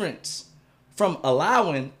difference from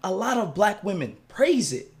allowing. A lot of black women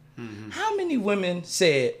praise it. How many women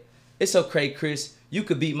said, "It's okay, Chris, you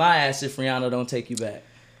could beat my ass if Rihanna don't take you back."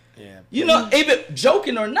 Yeah. You know, even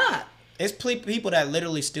joking or not. It's people that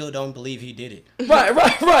literally still don't believe he did it.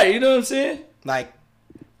 Right. You know what I'm saying? Like,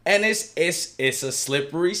 And it's a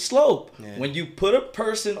slippery slope. Yeah. When you put a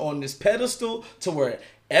person on this pedestal to where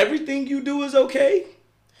everything you do is okay.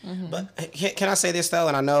 but can I say this though?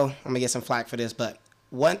 And I know I'm gonna get some flack for this, but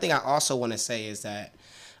one thing I also want to say is that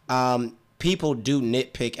people do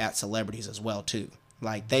nitpick at celebrities as well too.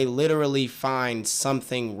 Like they literally find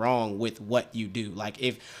something wrong with what you do. Like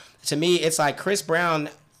to me, it's like Chris Brown.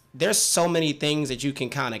 There's so many things that you can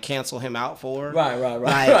kind of cancel him out for. Right.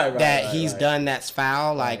 That he's done that's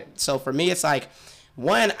foul. Like, Right. so for me, it's like,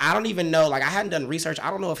 one, I don't even know, like I hadn't done research. I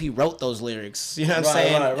don't know if he wrote those lyrics. You know what I'm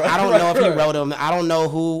saying? I don't know if he wrote them. I don't know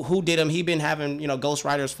who did them. He been having,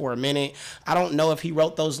 ghostwriters for a minute. I don't know if he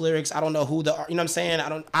wrote those lyrics. I don't know who you know what I'm saying?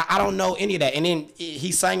 I don't know any of that. And then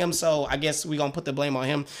he sang them, so I guess we're going to put the blame on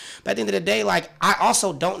him. But at the end of the day, like, I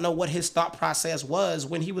also don't know what his thought process was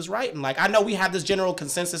when he was writing. Like, I know we have this general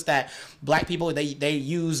consensus that black people, they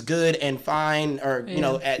use good and fine or,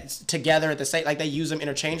 together at the same, like they use them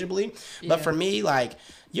interchangeably. But for me, like,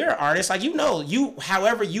 you're an artist, like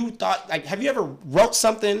however you thought, like have you ever wrote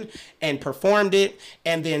something and performed it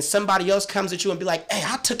and then somebody else comes at you and be like, hey,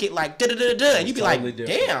 I took it like da da da da, and you be Totally like,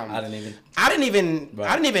 different. damn, I didn't I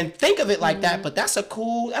didn't even think of it like that, but that's a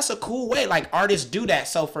cool way, like artists do that.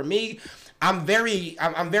 So for me, I'm very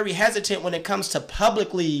hesitant when it comes to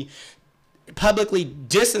publicly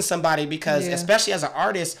dissing somebody because especially as an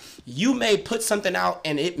artist, you may put something out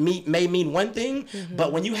and it may mean one thing,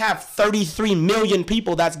 but when you have 33 million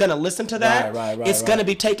people that's gonna listen to that, it's gonna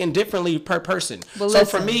be taken differently per person. But so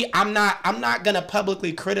for me, I'm not gonna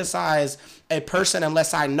publicly criticize a person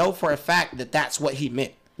unless I know for a fact that that's what he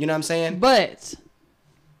meant. You know what I'm saying? But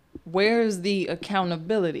where's the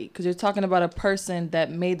accountability? Because you're talking about a person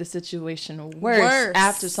that made the situation worse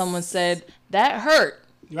after someone said that hurt.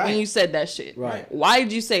 Right. When you said that shit. Right. Why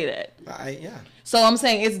did you say that? Yeah. So I'm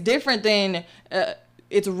saying it's different than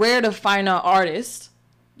it's rare to find an artist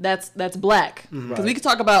that's black. Because we could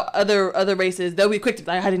talk about other races. They'll be quick to be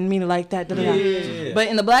like, I didn't mean it like that. Da, da, da. Yeah. But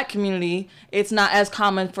in the black community, it's not as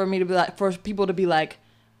common for me to be like, for people to be like,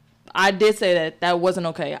 I did say that wasn't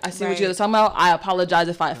okay. I see what you were talking about. I apologize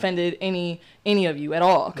if I offended any of you at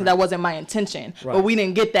all because that wasn't my intention. Right. But we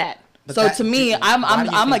didn't get that. But so that- to me, why do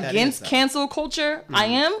you I'm think that against is, though? cancel culture. I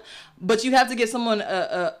am, but you have to give someone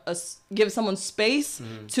give someone space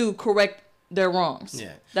to correct their wrongs.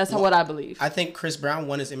 Yeah. That's what I believe. I think Chris Brown,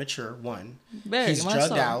 one, is immature. One, Very he's much drugged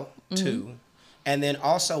so. out. Two, and then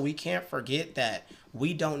also we can't forget that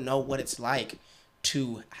we don't know what it's like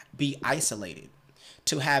to be isolated,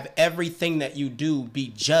 to have everything that you do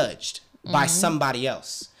be judged by somebody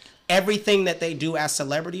else. everything that they do as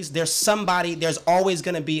celebrities, there's always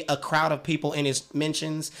going to be a crowd of people in his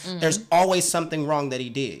mentions. There's always something wrong that he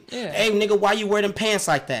did. Yeah. Hey, nigga, why you wear them pants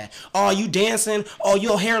like that? Oh, you dancing? Oh,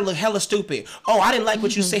 your hair look hella stupid. Oh, I didn't like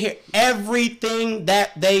what you said here. Everything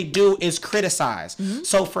that they do is criticized.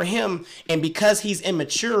 So for him, and because he's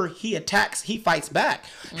immature, he attacks, he fights back.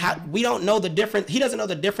 We don't know the difference. He doesn't know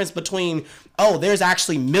the difference between, oh, there's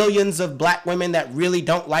actually millions of black women that really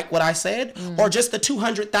don't like what I said, or just the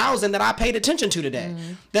 200,000 that I paid attention to today.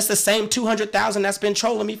 That's the same 200,000 that's been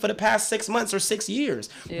trolling me for the past 6 months or 6 years.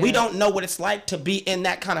 Yeah. We don't know what it's like to be in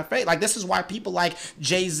that kind of phase. Like, this is why people like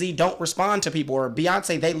Jay-Z don't respond to people, or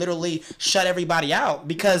Beyonce, they literally shut everybody out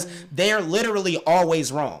because they're literally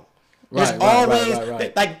always wrong. There's always,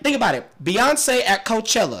 like, think about it. Beyonce at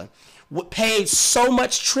Coachella paid so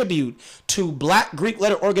much tribute to black Greek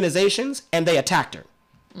letter organizations, and they attacked her.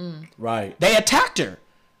 Right. They attacked her.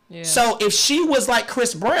 Yeah. So if she was like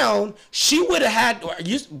Chris Brown, she would have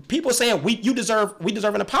had people saying we deserve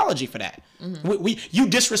an apology for that. You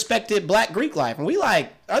disrespected black Greek life, and we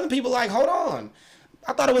like other people like, hold on,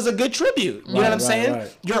 I thought it was a good tribute. You know what I'm saying?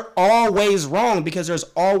 Right. You're always wrong because there's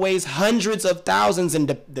always hundreds of thousands, and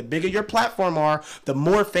the bigger your platform are, the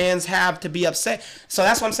more fans have to be upset. So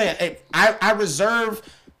that's what I'm saying. Hey, I reserve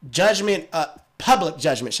judgment, public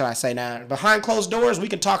judgment, should I say now. Behind closed doors, we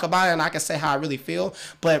can talk about it and I can say how I really feel.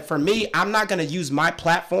 But for me, I'm not going to use my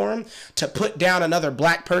platform to put down another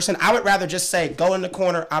black person. I would rather just say, go in the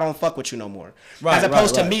corner, I don't fuck with you no more. As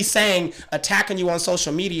opposed to me saying, attacking you on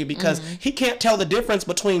social media, because he can't tell the difference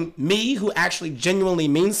between me, who actually genuinely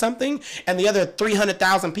means something, and the other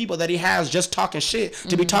 300,000 people that he has just talking shit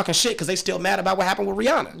to be talking shit because they still mad about what happened with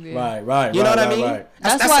Rihanna. Yeah. Right. You know what I mean? Right.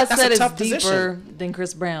 That's why I said a it's tough deeper position. than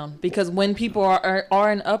Chris Brown, because when people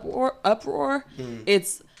are in uproar,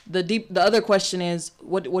 it's the other question is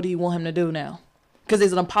what do you want him to do now? Because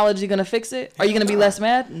is an apology gonna fix it? Are you gonna be less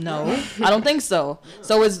mad? No, I don't think so.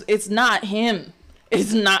 So it's not him.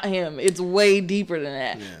 It's not him. It's way deeper than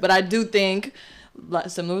that. Yeah. But I do think, like,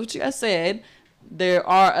 similar to what you guys said, there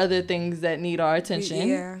are other things that need our attention.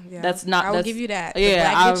 Yeah. That's not. I will give you that. Yeah,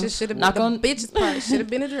 the black bitches should have been. The bitches part should have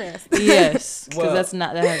been addressed. Yes, because that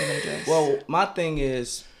hasn't been addressed. Well, my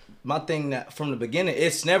thing that from the beginning,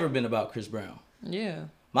 it's never been about Chris Brown. Yeah.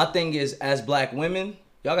 My thing is, as black women,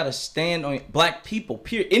 y'all gotta stand on black people.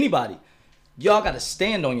 Period. Anybody, y'all gotta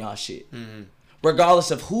stand on y'all shit,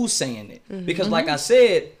 regardless of who's saying it. Because, like I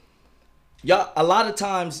said, y'all a lot of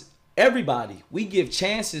times. Everybody, we give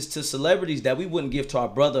chances to celebrities that we wouldn't give to our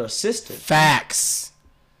brother or sister. Facts.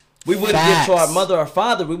 We wouldn't give to our mother or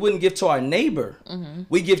father. We wouldn't give to our neighbor.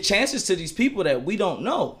 We give chances to these people that we don't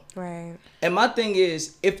know. Right. And my thing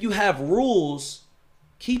is, if you have rules,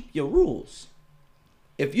 keep your rules.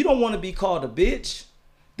 If you don't want to be called a bitch,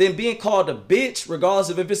 then being called a bitch, regardless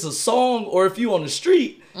of if it's a song or if you on the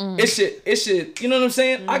street, it should, you know what I'm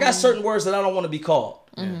saying? I got certain words that I don't want to be called.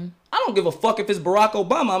 I don't give a fuck if it's Barack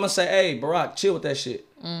Obama. I'm gonna say, hey, Barack, chill with that shit.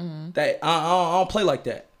 That I don't play like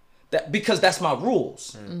that. Because that's my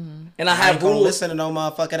rules. And I have rules. Listen to no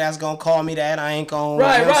motherfucker that's gonna call me that. I ain't gonna.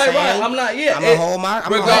 Right. I'm not. Yeah. I'm gonna hold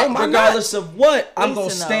my. Regardless of what, I'm gonna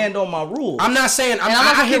stand on my rules. I'm not saying.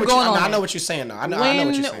 I hear what you. I know what you're saying though. I know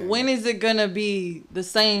what you're saying. When is it gonna be the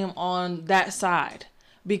same on that side?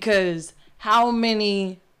 Because how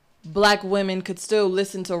many black women could still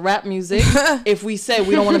listen to rap music if we say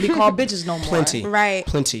we don't want to be called bitches no more? Plenty. Right.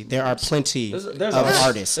 Plenty. There are plenty there's of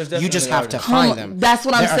artists. You just have to find them. That's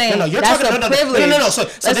what I'm saying. That's a privilege. No. So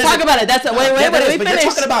let's talk about it. That's a wait. But you're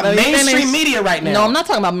talking about mainstream media right now. No, I'm not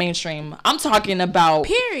talking about mainstream. I'm talking about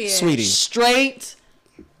period. Sweetie. Straight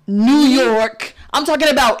New York. I'm talking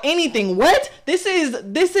about anything. What? This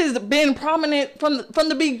is been prominent from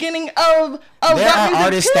the beginning of there rap are music,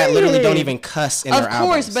 artists that literally don't even cuss in their albums. Of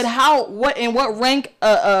course, but how? What in what rank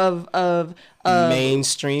of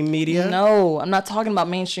mainstream media? No, I'm not talking about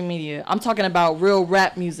mainstream media. I'm talking about real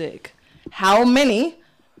rap music. How many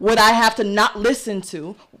would I have to not listen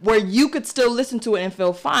to where you could still listen to it and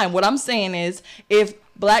feel fine? What I'm saying is, if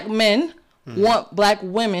black men want black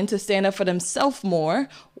women to stand up for themselves more,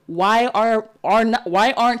 why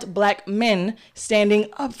aren't black men standing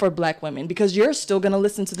up for black women? Because you're still gonna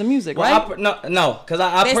listen to the music, right? No, because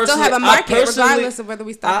I they personally still have a market regardless of whether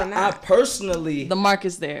we stop or not. I personally, the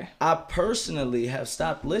market's there. I personally have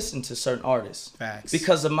stopped listening to certain artists. Facts.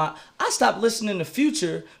 Because of I stopped listening to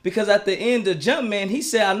Future because at the end of Jumpman, he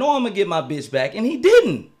said, "I know I'm gonna get my bitch back," and he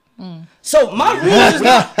didn't. So my rules is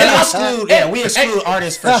not, we exclude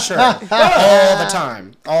artists for sure.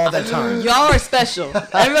 All the time. Y'all are special.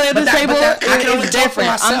 Everybody at this table I can only is talk for different.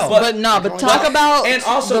 myself. But talk about and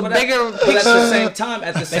also the bigger but at the same time,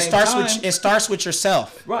 it starts with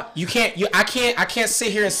yourself. Right. I can't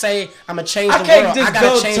sit here and say I'm gonna change the world. I can't just I gotta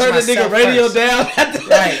go change turn the nigga myself radio first. down.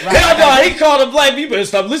 Right. Hell no, he called a black people and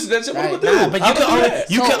stop listening to that shit. What Nah, am I but gonna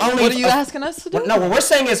do? you can only. What are you asking us to do? No, what we're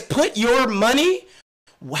saying is put your money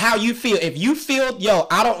how you feel. If you feel,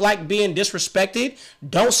 I don't like being disrespected,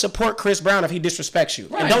 don't support Chris Brown if he disrespects you.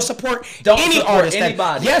 Right. And don't support any artist.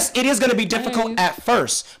 Yes, it is going to be difficult at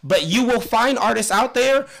first, but you will find artists out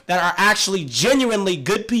there that are actually genuinely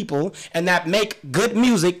good people and that make good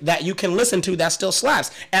music that you can listen to that still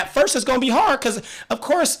slaps. At first, it's going to be hard because, of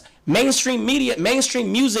course, mainstream media,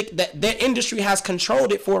 mainstream music, that their industry has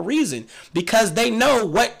controlled it for a reason because they know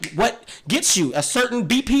what gets you. A certain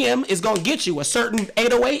BPM is going to get you. A certain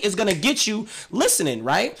 808 is going to get you listening,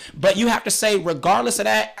 right? But you have to say, regardless of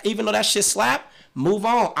that, even though that shit slap, move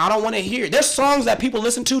on. I don't want to hear. There's songs that people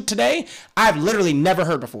listen to today I've literally never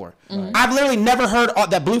heard before. Mm-hmm. I've literally never heard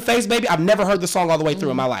that Blueface Baby. I've never heard the song all the way through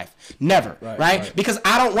in my life. Never. Right? Because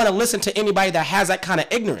I don't want to listen to anybody that has that kind of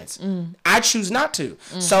ignorance. I choose not to.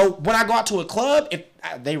 So when I go out to a club,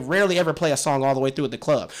 they rarely ever play a song all the way through at the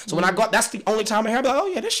club. So when I go, that's the only time I hear, I'm like, oh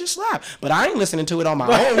yeah, this shit slap. But I ain't listening to it on my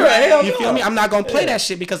own. You feel me? I'm not gonna play that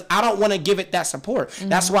shit because I don't want to give it that support.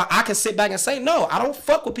 That's why I can sit back and say, no, I don't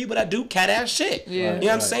fuck with people that do cat ass shit. You know what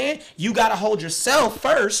I'm saying? You gotta hold yourself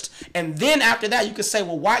first, and then after that, you can say,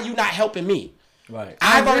 well, why you not helping me? Right.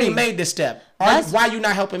 I've already made this step. Why you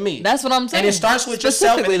not helping me? That's what I'm saying. And it starts with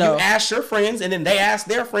yourself, and then you ask your friends, and then they ask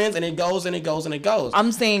their friends, and it goes and it goes and it goes.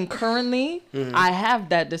 I'm saying currently, I have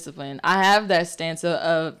that discipline. I have that stance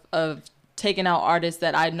of taking out artists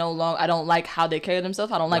that I don't like how they carry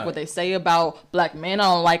themselves. I don't like what they say about black men. I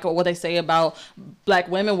don't like what they say about black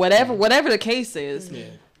women. Whatever the case is. Yeah.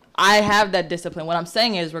 I have that discipline. What I'm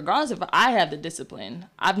saying is, regardless if I have the discipline,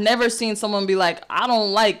 I've never seen someone be like, I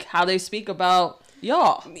don't like how they speak about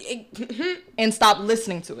y'all, and stop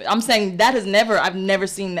listening to it. I'm saying I've never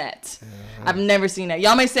seen that. I've never seen that.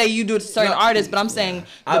 Y'all may say you do it to certain artists, but I'm saying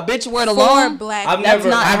the bitch word alone, I've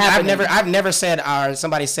never said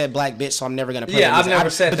somebody said black bitch, so I'm never gonna play it. I've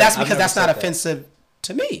never said that. But that's because that's not offensive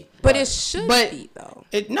to me. But it should be though.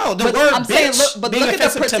 The word I'm bitch saying, look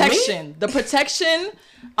at the protection. To me? The protection.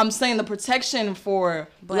 I'm saying the protection for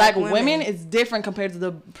black women is different compared to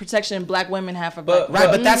the protection black women have for black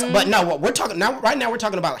women. What we're talking now. Right now, we're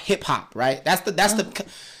talking about hip hop, right? That's the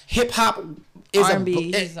hip hop is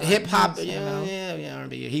R&B, hip hop. Yeah,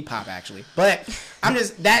 R&B, hip hop actually. But I'm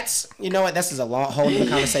just you know what? This is a whole new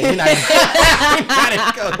conversation.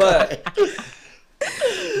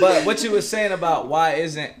 But what you were saying about why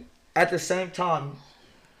isn't at the same time.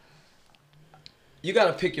 You got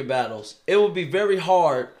to pick your battles. It would be very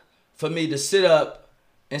hard for me to sit up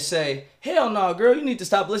and say, hell no, girl, you need to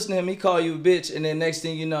stop listening to him. He call you a bitch. And then next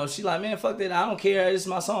thing you know, she like, man, fuck that. I don't care. This is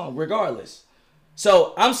my song, regardless.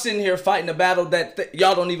 So I'm sitting here fighting a battle that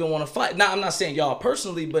y'all don't even want to fight. Now, I'm not saying y'all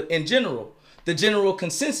personally, but in general. The general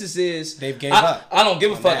consensus is they've gave up. I don't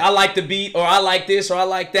give a fuck. I like the beat, or I like this, or I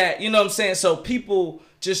like that. You know what I'm saying? So people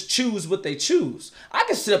just choose what they choose. I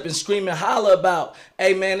can sit up and scream and holler about,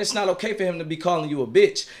 hey man, it's not okay for him to be calling you a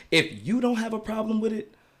bitch. If you don't have a problem with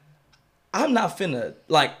it, I'm not finna,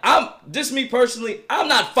 just me personally, I'm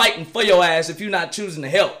not fighting for your ass if you're not choosing to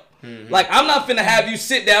help. Mm-hmm. Like, I'm not finna have you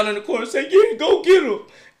sit down in the corner and say, yeah, go get him.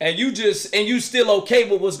 And you still okay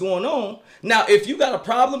with what's going on. Now, if you got a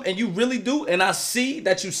problem and you really do, and I see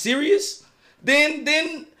that you serious, then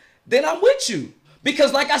I'm with you.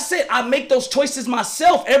 Because like I said, I make those choices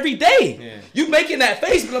myself every day. Yeah. You making that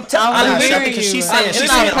face, but I'm telling you. She's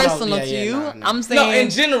not personal to you. I'm saying. No,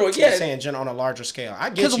 in general, yeah. She's saying on a larger scale. I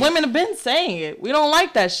get you. Because women have been saying it. We don't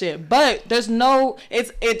like that shit. But there's and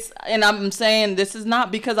I'm saying this is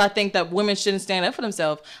not because I think that women shouldn't stand up for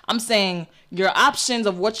themselves. I'm saying your options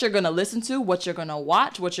of what you're going to listen to, what you're going to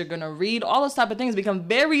watch, what you're going to read, all those type of things become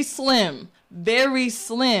very slim. Very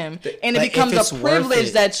slim, and it becomes a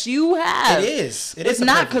privilege that you have. It is. It's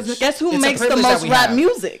not, because guess who makes the most rap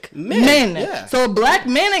music? Men. Yeah. So black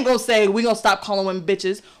men ain't gonna say we gonna stop calling women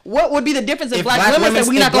bitches. What would be the difference if black women say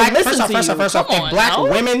we not gonna listen to you? First off, if black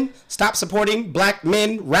women stop supporting black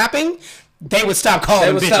men rapping, they would stop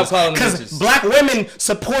calling them bitches. Because black women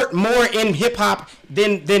support more in hip hop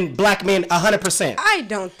than black men 100%. I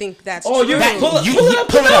don't think that's Oh, true. you That- pull you up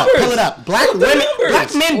pull the it up, numbers. pull it up. Black Pull up the women, numbers.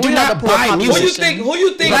 black men do We have not to pull buy up music. Who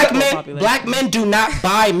you think? Black men do not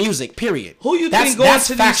buy music. Period. Who you that's, think going that's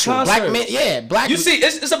to these factual. concerts? Black men, yeah, black. You see,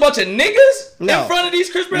 it's a bunch of niggas No. in front of these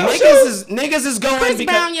Chris Brown niggas shows. is going Chris because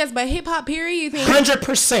Brown, yes, but hip hop period, you think?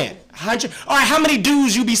 100%. All right, how many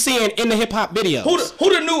dudes you be seeing in the hip hop videos?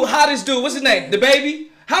 Who the new hottest dude? What's his name? The Baby.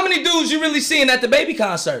 How many dudes you really seeing at the Baby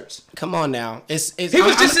concerts? Come on now. He was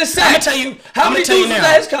just in Sac. I'm gonna tell you. How I'm many gonna tell you dudes was now.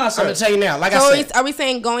 at his concert? I'm gonna tell you now. Like So I said, are we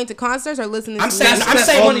saying going to concerts or listening to I'm saying, music? I'm That's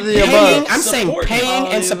saying all of the paying. above. I'm saying Supporting. paying All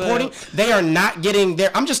and of the supporting. above. They are not getting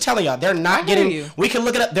their. I'm just telling y'all, they're not hear getting. you. We can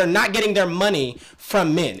look it up. They're not getting their money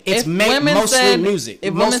from men. It's If mostly music.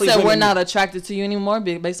 If mostly women said we're women not music. attracted to you anymore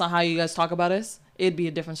based on how you guys talk about us, it'd be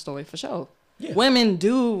a different story for sure. Women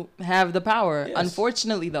do have the power. Yes.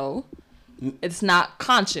 Unfortunately, though, it's not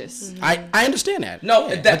conscious. I understand that. No,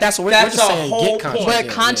 Yeah, that- but that's what we're that's just a saying. whole Get conscious. point. But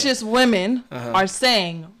Yeah, conscious women Uh-huh. are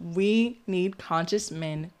saying we need conscious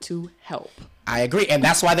men to help. I agree, and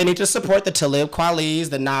that's why they need to support the Talib Kweli's,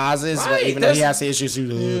 the Nas's, Right, even though he has issues.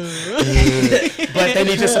 But they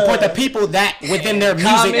need to support the people that within their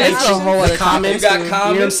music, Comments. they That's a whole the other comments. topic. You got You know what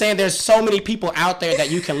I'm comments. saying? There's so many people out there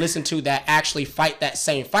that you can listen to that actually fight that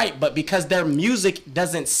same fight, but because their music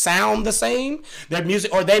doesn't sound the same, their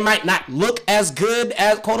music, or they might not look as good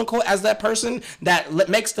as quote unquote as that person that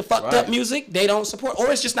makes the fucked up Right. music, they don't support,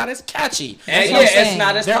 or it's just not as catchy. And what I'm it's saying.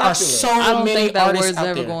 not as There popular. are so I don't many think that artists word's out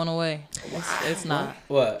ever there. going away. It's not.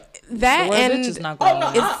 What? That The word and bitch is not Oh going no,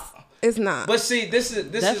 away. it's not. but see, this is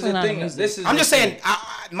Definitely the not thing. music. This is. I'm the just thing. saying,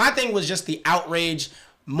 my thing was just the outrage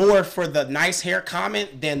more for the nice hair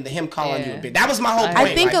comment than him calling you a Yeah. bitch. That was my whole point.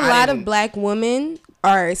 I think Like, a lot didn't- of black women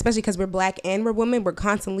are, especially because we're black and we're women, we're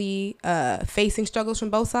constantly facing struggles from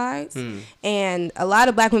both sides. And a lot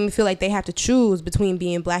of black women feel like they have to choose between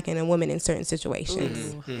being black and a woman in certain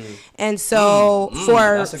situations. And so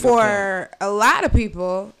That's a good for a lot of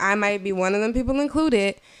people, I might be one of them people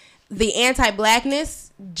included, the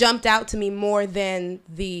anti-blackness jumped out to me more than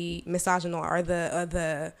the misogynoir or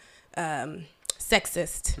the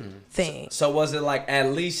sexist thing. So was it like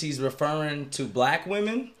at least he's referring to black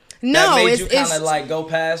women? No, that made you it's kind of like go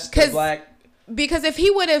past the 'cause black. Because if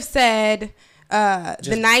he would have said the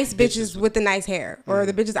Just nice bitches bitches with the nice hair, or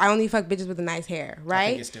the bitches I only fuck bitches with the nice hair, I think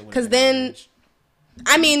right? it still would've Because been then outrage.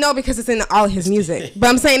 I mean no, because it's in all his music. But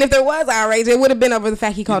I'm saying if there was outrage, it would have been over the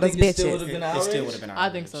fact he called us think it still bitches. would've been It still outrage? would have been I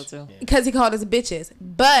outrage. think so too. Yeah. Because he called us bitches.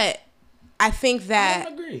 But I think I that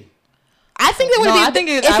don't agree. I think that would No, have I think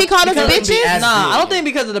if he called us because it would be bitches. as- Nah, I big. don't think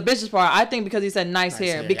because of the bitches part. I think because he said nice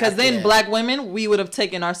hair. hair, Because yeah. then Yeah. black women, we would have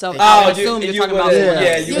taken ourselves Oh, out and assumed you're talking about would've- someone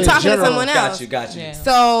else. You're in talking to general. someone else. Got you. Yeah.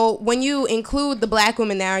 So when you include the black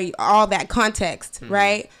women now, all that context,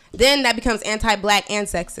 right? Then that becomes anti-black and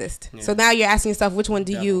sexist. So now you're asking yourself, which one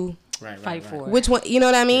do you, Right, Fight for. which one, you know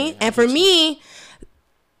what I mean? And for me,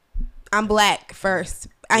 I'm black first.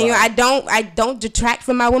 You know, Right. I don't detract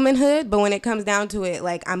from my womanhood, but when it comes down to it,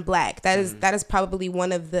 like I'm black. That is probably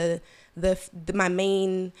one of the my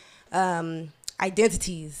main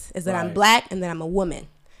identities is that I'm Right. black and that I'm a woman.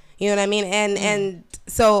 You know what I mean? And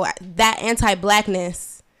so that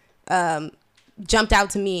anti-blackness jumped out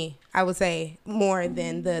to me, I would say, more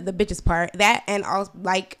than the bitches part. That and also,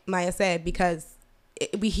 like Maya said, because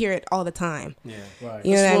we hear it all the time. Yeah. Right.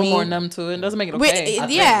 You know It's what a I little mean? more numb to it. It doesn't make it We, okay.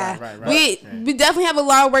 yeah, right. we Yeah. we definitely have a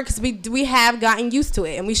lot of work because we have gotten used to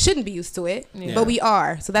it, and we shouldn't be used to it, Yeah. but we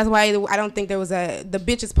are. So that's why I don't think there was the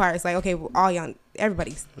bitches part. It's like, okay, we're all young,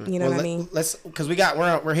 everybody's. You know Well, what I mean? Let's because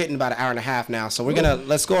we're hitting about an hour and a half now, so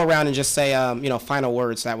let's go around and just say final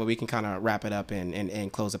words, that way we can kind of wrap it up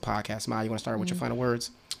and close the podcast. Ma, you want to start with your final words?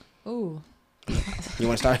 Ooh. You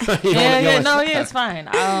want to start? It's fine.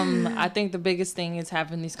 I think the biggest thing is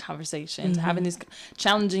having these conversations,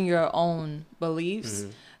 challenging your own beliefs,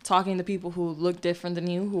 talking to people who look different than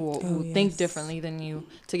you, who think differently than you,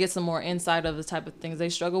 to get some more insight of the type of things they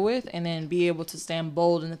struggle with, and then be able to stand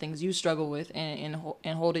bold in the things you struggle with and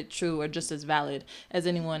hold it true or just as valid as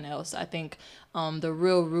anyone else. I think the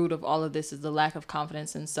real root of all of this is the lack of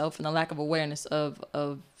confidence in self and the lack of awareness of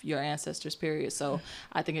your ancestors, period. So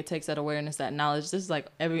I think it takes that awareness, that knowledge. This is like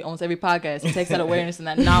almost every podcast. It takes that awareness and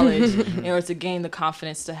that knowledge in order to gain the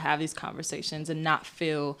confidence to have these conversations and not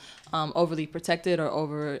feel overly protected or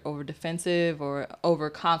over defensive or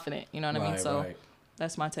overconfident. You know what I mean? So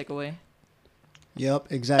that's my takeaway. Yep,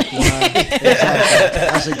 exactly.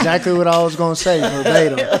 That's exactly what I was gonna say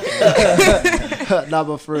verbatim. No,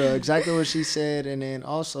 but for real, exactly what she said. And then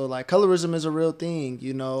also, like, colorism is a real thing.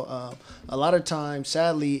 You know, a lot of times,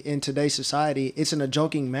 sadly, in today's society, it's in a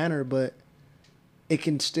joking manner, but it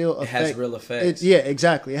can still affect. It has real effects. Yeah,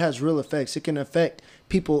 exactly. It has real effects. It can affect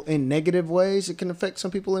people in negative ways. It can affect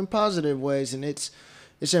some people in positive ways, and it's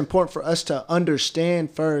important for us to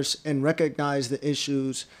understand first and recognize the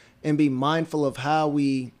issues and be mindful of how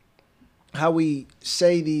we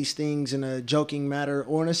say these things in a joking matter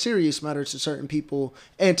or in a serious matter to certain people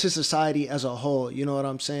and to society as a whole. You know what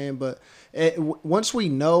I'm saying? But once we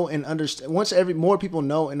know and understand, once more people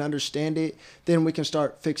know and understand it, then we can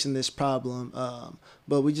start fixing this problem.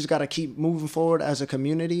 But we just got to keep moving forward as a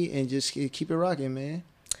community and just keep it rocking, man.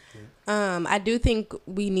 I do think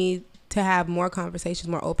we need to have more conversations,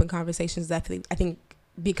 more open conversations. I think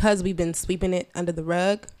because we've been sweeping it under the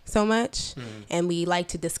rug so much, and we like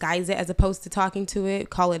to disguise it as opposed to talking to it,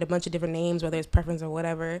 call it a bunch of different names, whether it's preference or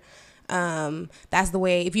whatever. That's the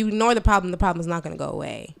way. If you ignore the problem is not going to go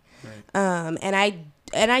away. Right.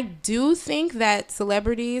 And I do think that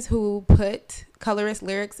celebrities who put colorist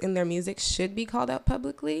lyrics in their music should be called out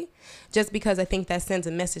publicly, just because I think that sends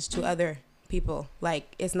a message to other people.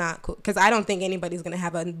 Like, it's not cool, because I don't think anybody's going to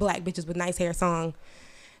have a Black Bitches with Nice Hair song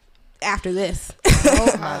after this.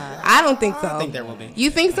 I don't think so. I think there will be. You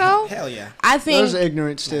think so? Hell yeah. I think Those are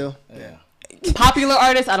ignorant still. Yeah. Popular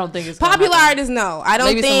artists, I don't think it's popular artists. No, I don't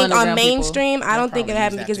Maybe some think on underground mainstream. I don't think it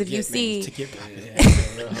Probably happened use because that if to you get see,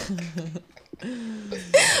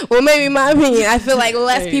 names, well, maybe in my opinion, I feel like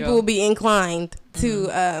less There you people go. will be inclined to,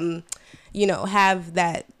 have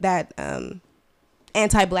that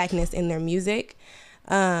anti-Blackness in their music.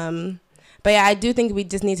 But yeah, I do think we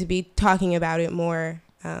just need to be talking about it more.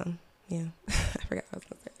 Yeah, I forgot what I was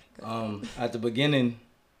gonna say. At the beginning,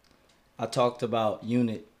 I talked about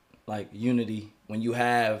unity. When you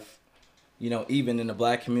have, even in the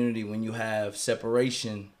Black community, when you have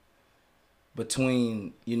separation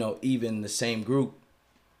between, even the same group,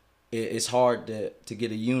 it's hard to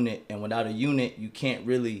get a unit. And without a unit, you can't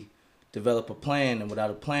really develop a plan. And without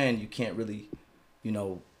a plan, you can't really,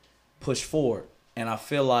 push forward. And I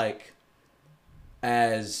feel like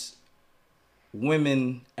as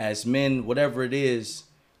women, as men, whatever it is,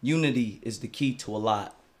 unity is the key to a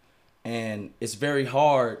lot. And it's very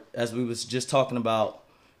hard, as we was just talking about,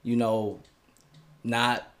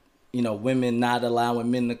 not, women not allowing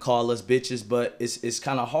men to call us bitches, but it's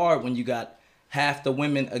kind of hard when you got half the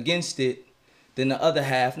women against it, then the other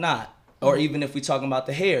half not. Or even if we talking about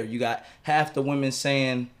the hair, you got half the women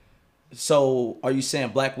saying, so are you saying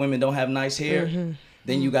Black women don't have nice hair? Mm-hmm.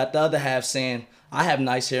 Then you got the other half saying, I have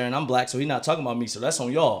nice hair and I'm Black, so he's not talking about me, so that's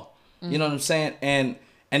on y'all. Mm-hmm. You know what I'm saying? And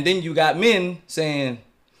then you got men saying,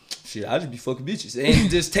 shit, I just be fucking bitches, and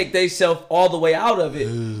just take theyself all the way out of it.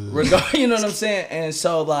 You know what I'm saying? And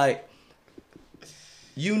so, like,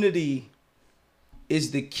 unity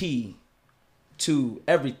is the key to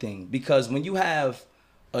everything, because when you have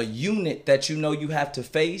a unit that you have to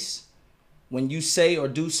face, when you say or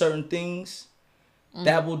do certain things,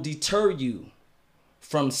 that will deter you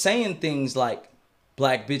from saying things like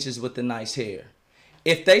Black bitches with the nice hair.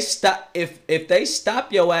 If they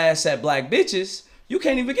stop your ass at Black bitches, you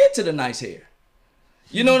can't even get to the nice hair.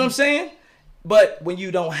 You know what I'm saying? But when you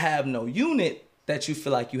don't have no unit that you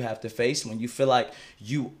feel like you have to face, when you feel like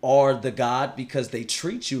you are the God because they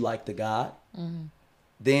treat you like the God,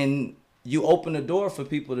 then you open the door for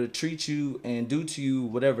people to treat you and do to you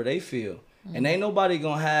whatever they feel. And ain't nobody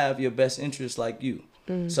gonna have your best interest like you.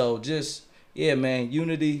 So just, yeah, man,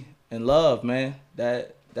 unity and love, man.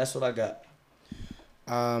 That's what I got.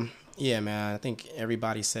 Yeah, man. I think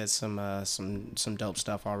everybody said some dope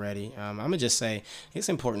stuff already. I'm gonna just say it's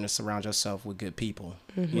important to surround yourself with good people.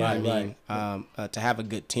 You know what I mean? To have a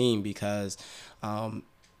good team, because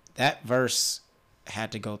that verse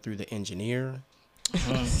had to go through the engineer.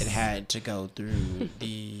 It had to go through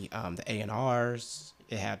the A&Rs.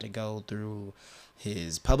 It had to go through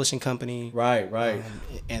his publishing company. Right.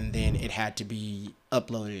 And then it had to be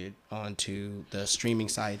uploaded onto the streaming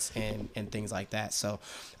sites and things like that. So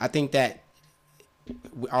I think that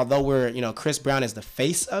although we're, Chris Brown is the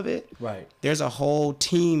face of it, right, there's a whole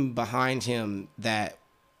team behind him that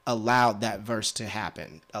allowed that verse to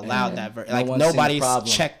happen. That verse. Like, nobody's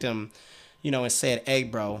checked him, and said, hey,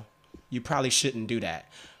 bro, you probably shouldn't do that.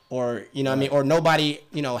 Or, what I mean? Or nobody,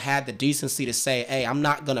 had the decency to say, hey, I'm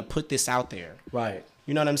not going to put this out there. Right.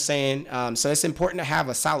 You know what I'm saying? So it's important to have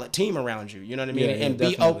a solid team around you. You know what I mean? Yeah, and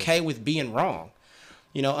definitely. Be okay with being wrong.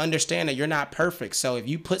 Understand that you're not perfect. So if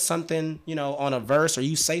you put something, on a verse, or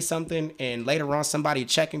you say something and later on somebody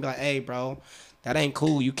check and be like, hey, bro, that ain't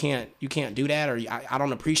cool. You can't do that. Or I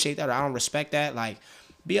don't appreciate that. Or I don't respect that. Like,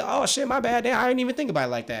 oh, shit, my bad. Damn, I didn't even think about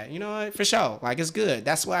it like that. For sure. Like, it's good.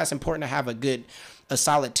 That's why it's important to have a good a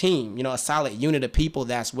solid team, you know, a solid unit of people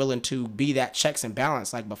that's willing to be that checks and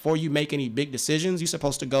balance. Like before you make any big decisions, you're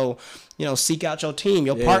supposed to go, you know, seek out your team,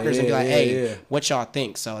 your partners, and be like, hey, what y'all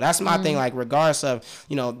think? So that's my thing. Like regardless of,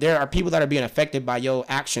 you know, there are people that are being affected by your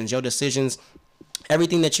actions, your decisions.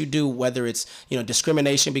 Everything that you do, whether it's, you know,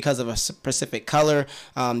 discrimination because of a specific color,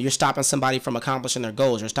 you're stopping somebody from accomplishing their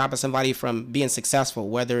goals. You're stopping somebody from being successful.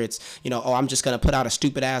 Whether it's, you know, oh, I'm just gonna put out a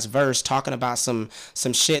stupid ass verse talking about some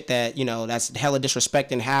shit that, you know, that's hella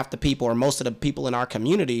disrespecting half the people or most of the people in our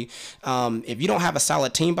community. If you don't have a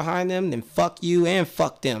solid team behind them, then fuck you and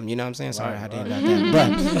fuck them. You know what I'm saying? Sorry, I did about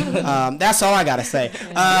that, but that's all I gotta say.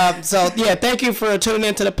 So yeah, thank you for tuning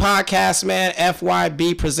into the podcast, man.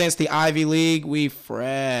 FYB presents the Ivy League. We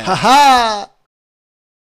fresh.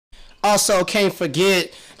 Also, can't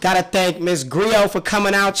forget, gotta thank Miss Griot for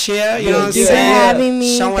coming out here. You know what I'm saying? Thank you for having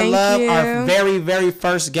me. Showing Thank love. you. Our very, very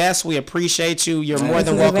first guest. We appreciate you. You're more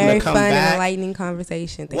than welcome to come Very fun, back. enlightening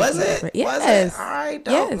conversation. Thank Was you it? for- Was Yes. it? All right,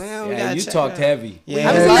 dope, Yes. man. We Yeah, gotta you check talked that out. heavy. Yeah.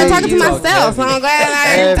 I was Yeah. just talking to You talked myself, so heavy. I'm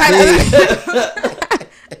glad I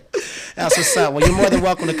That's what's up. Well, you're more than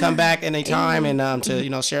welcome to come back anytime and to, you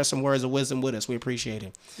know, share some words of wisdom with us. We appreciate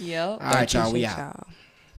it. Yep. All right, y'all. We out. y'all.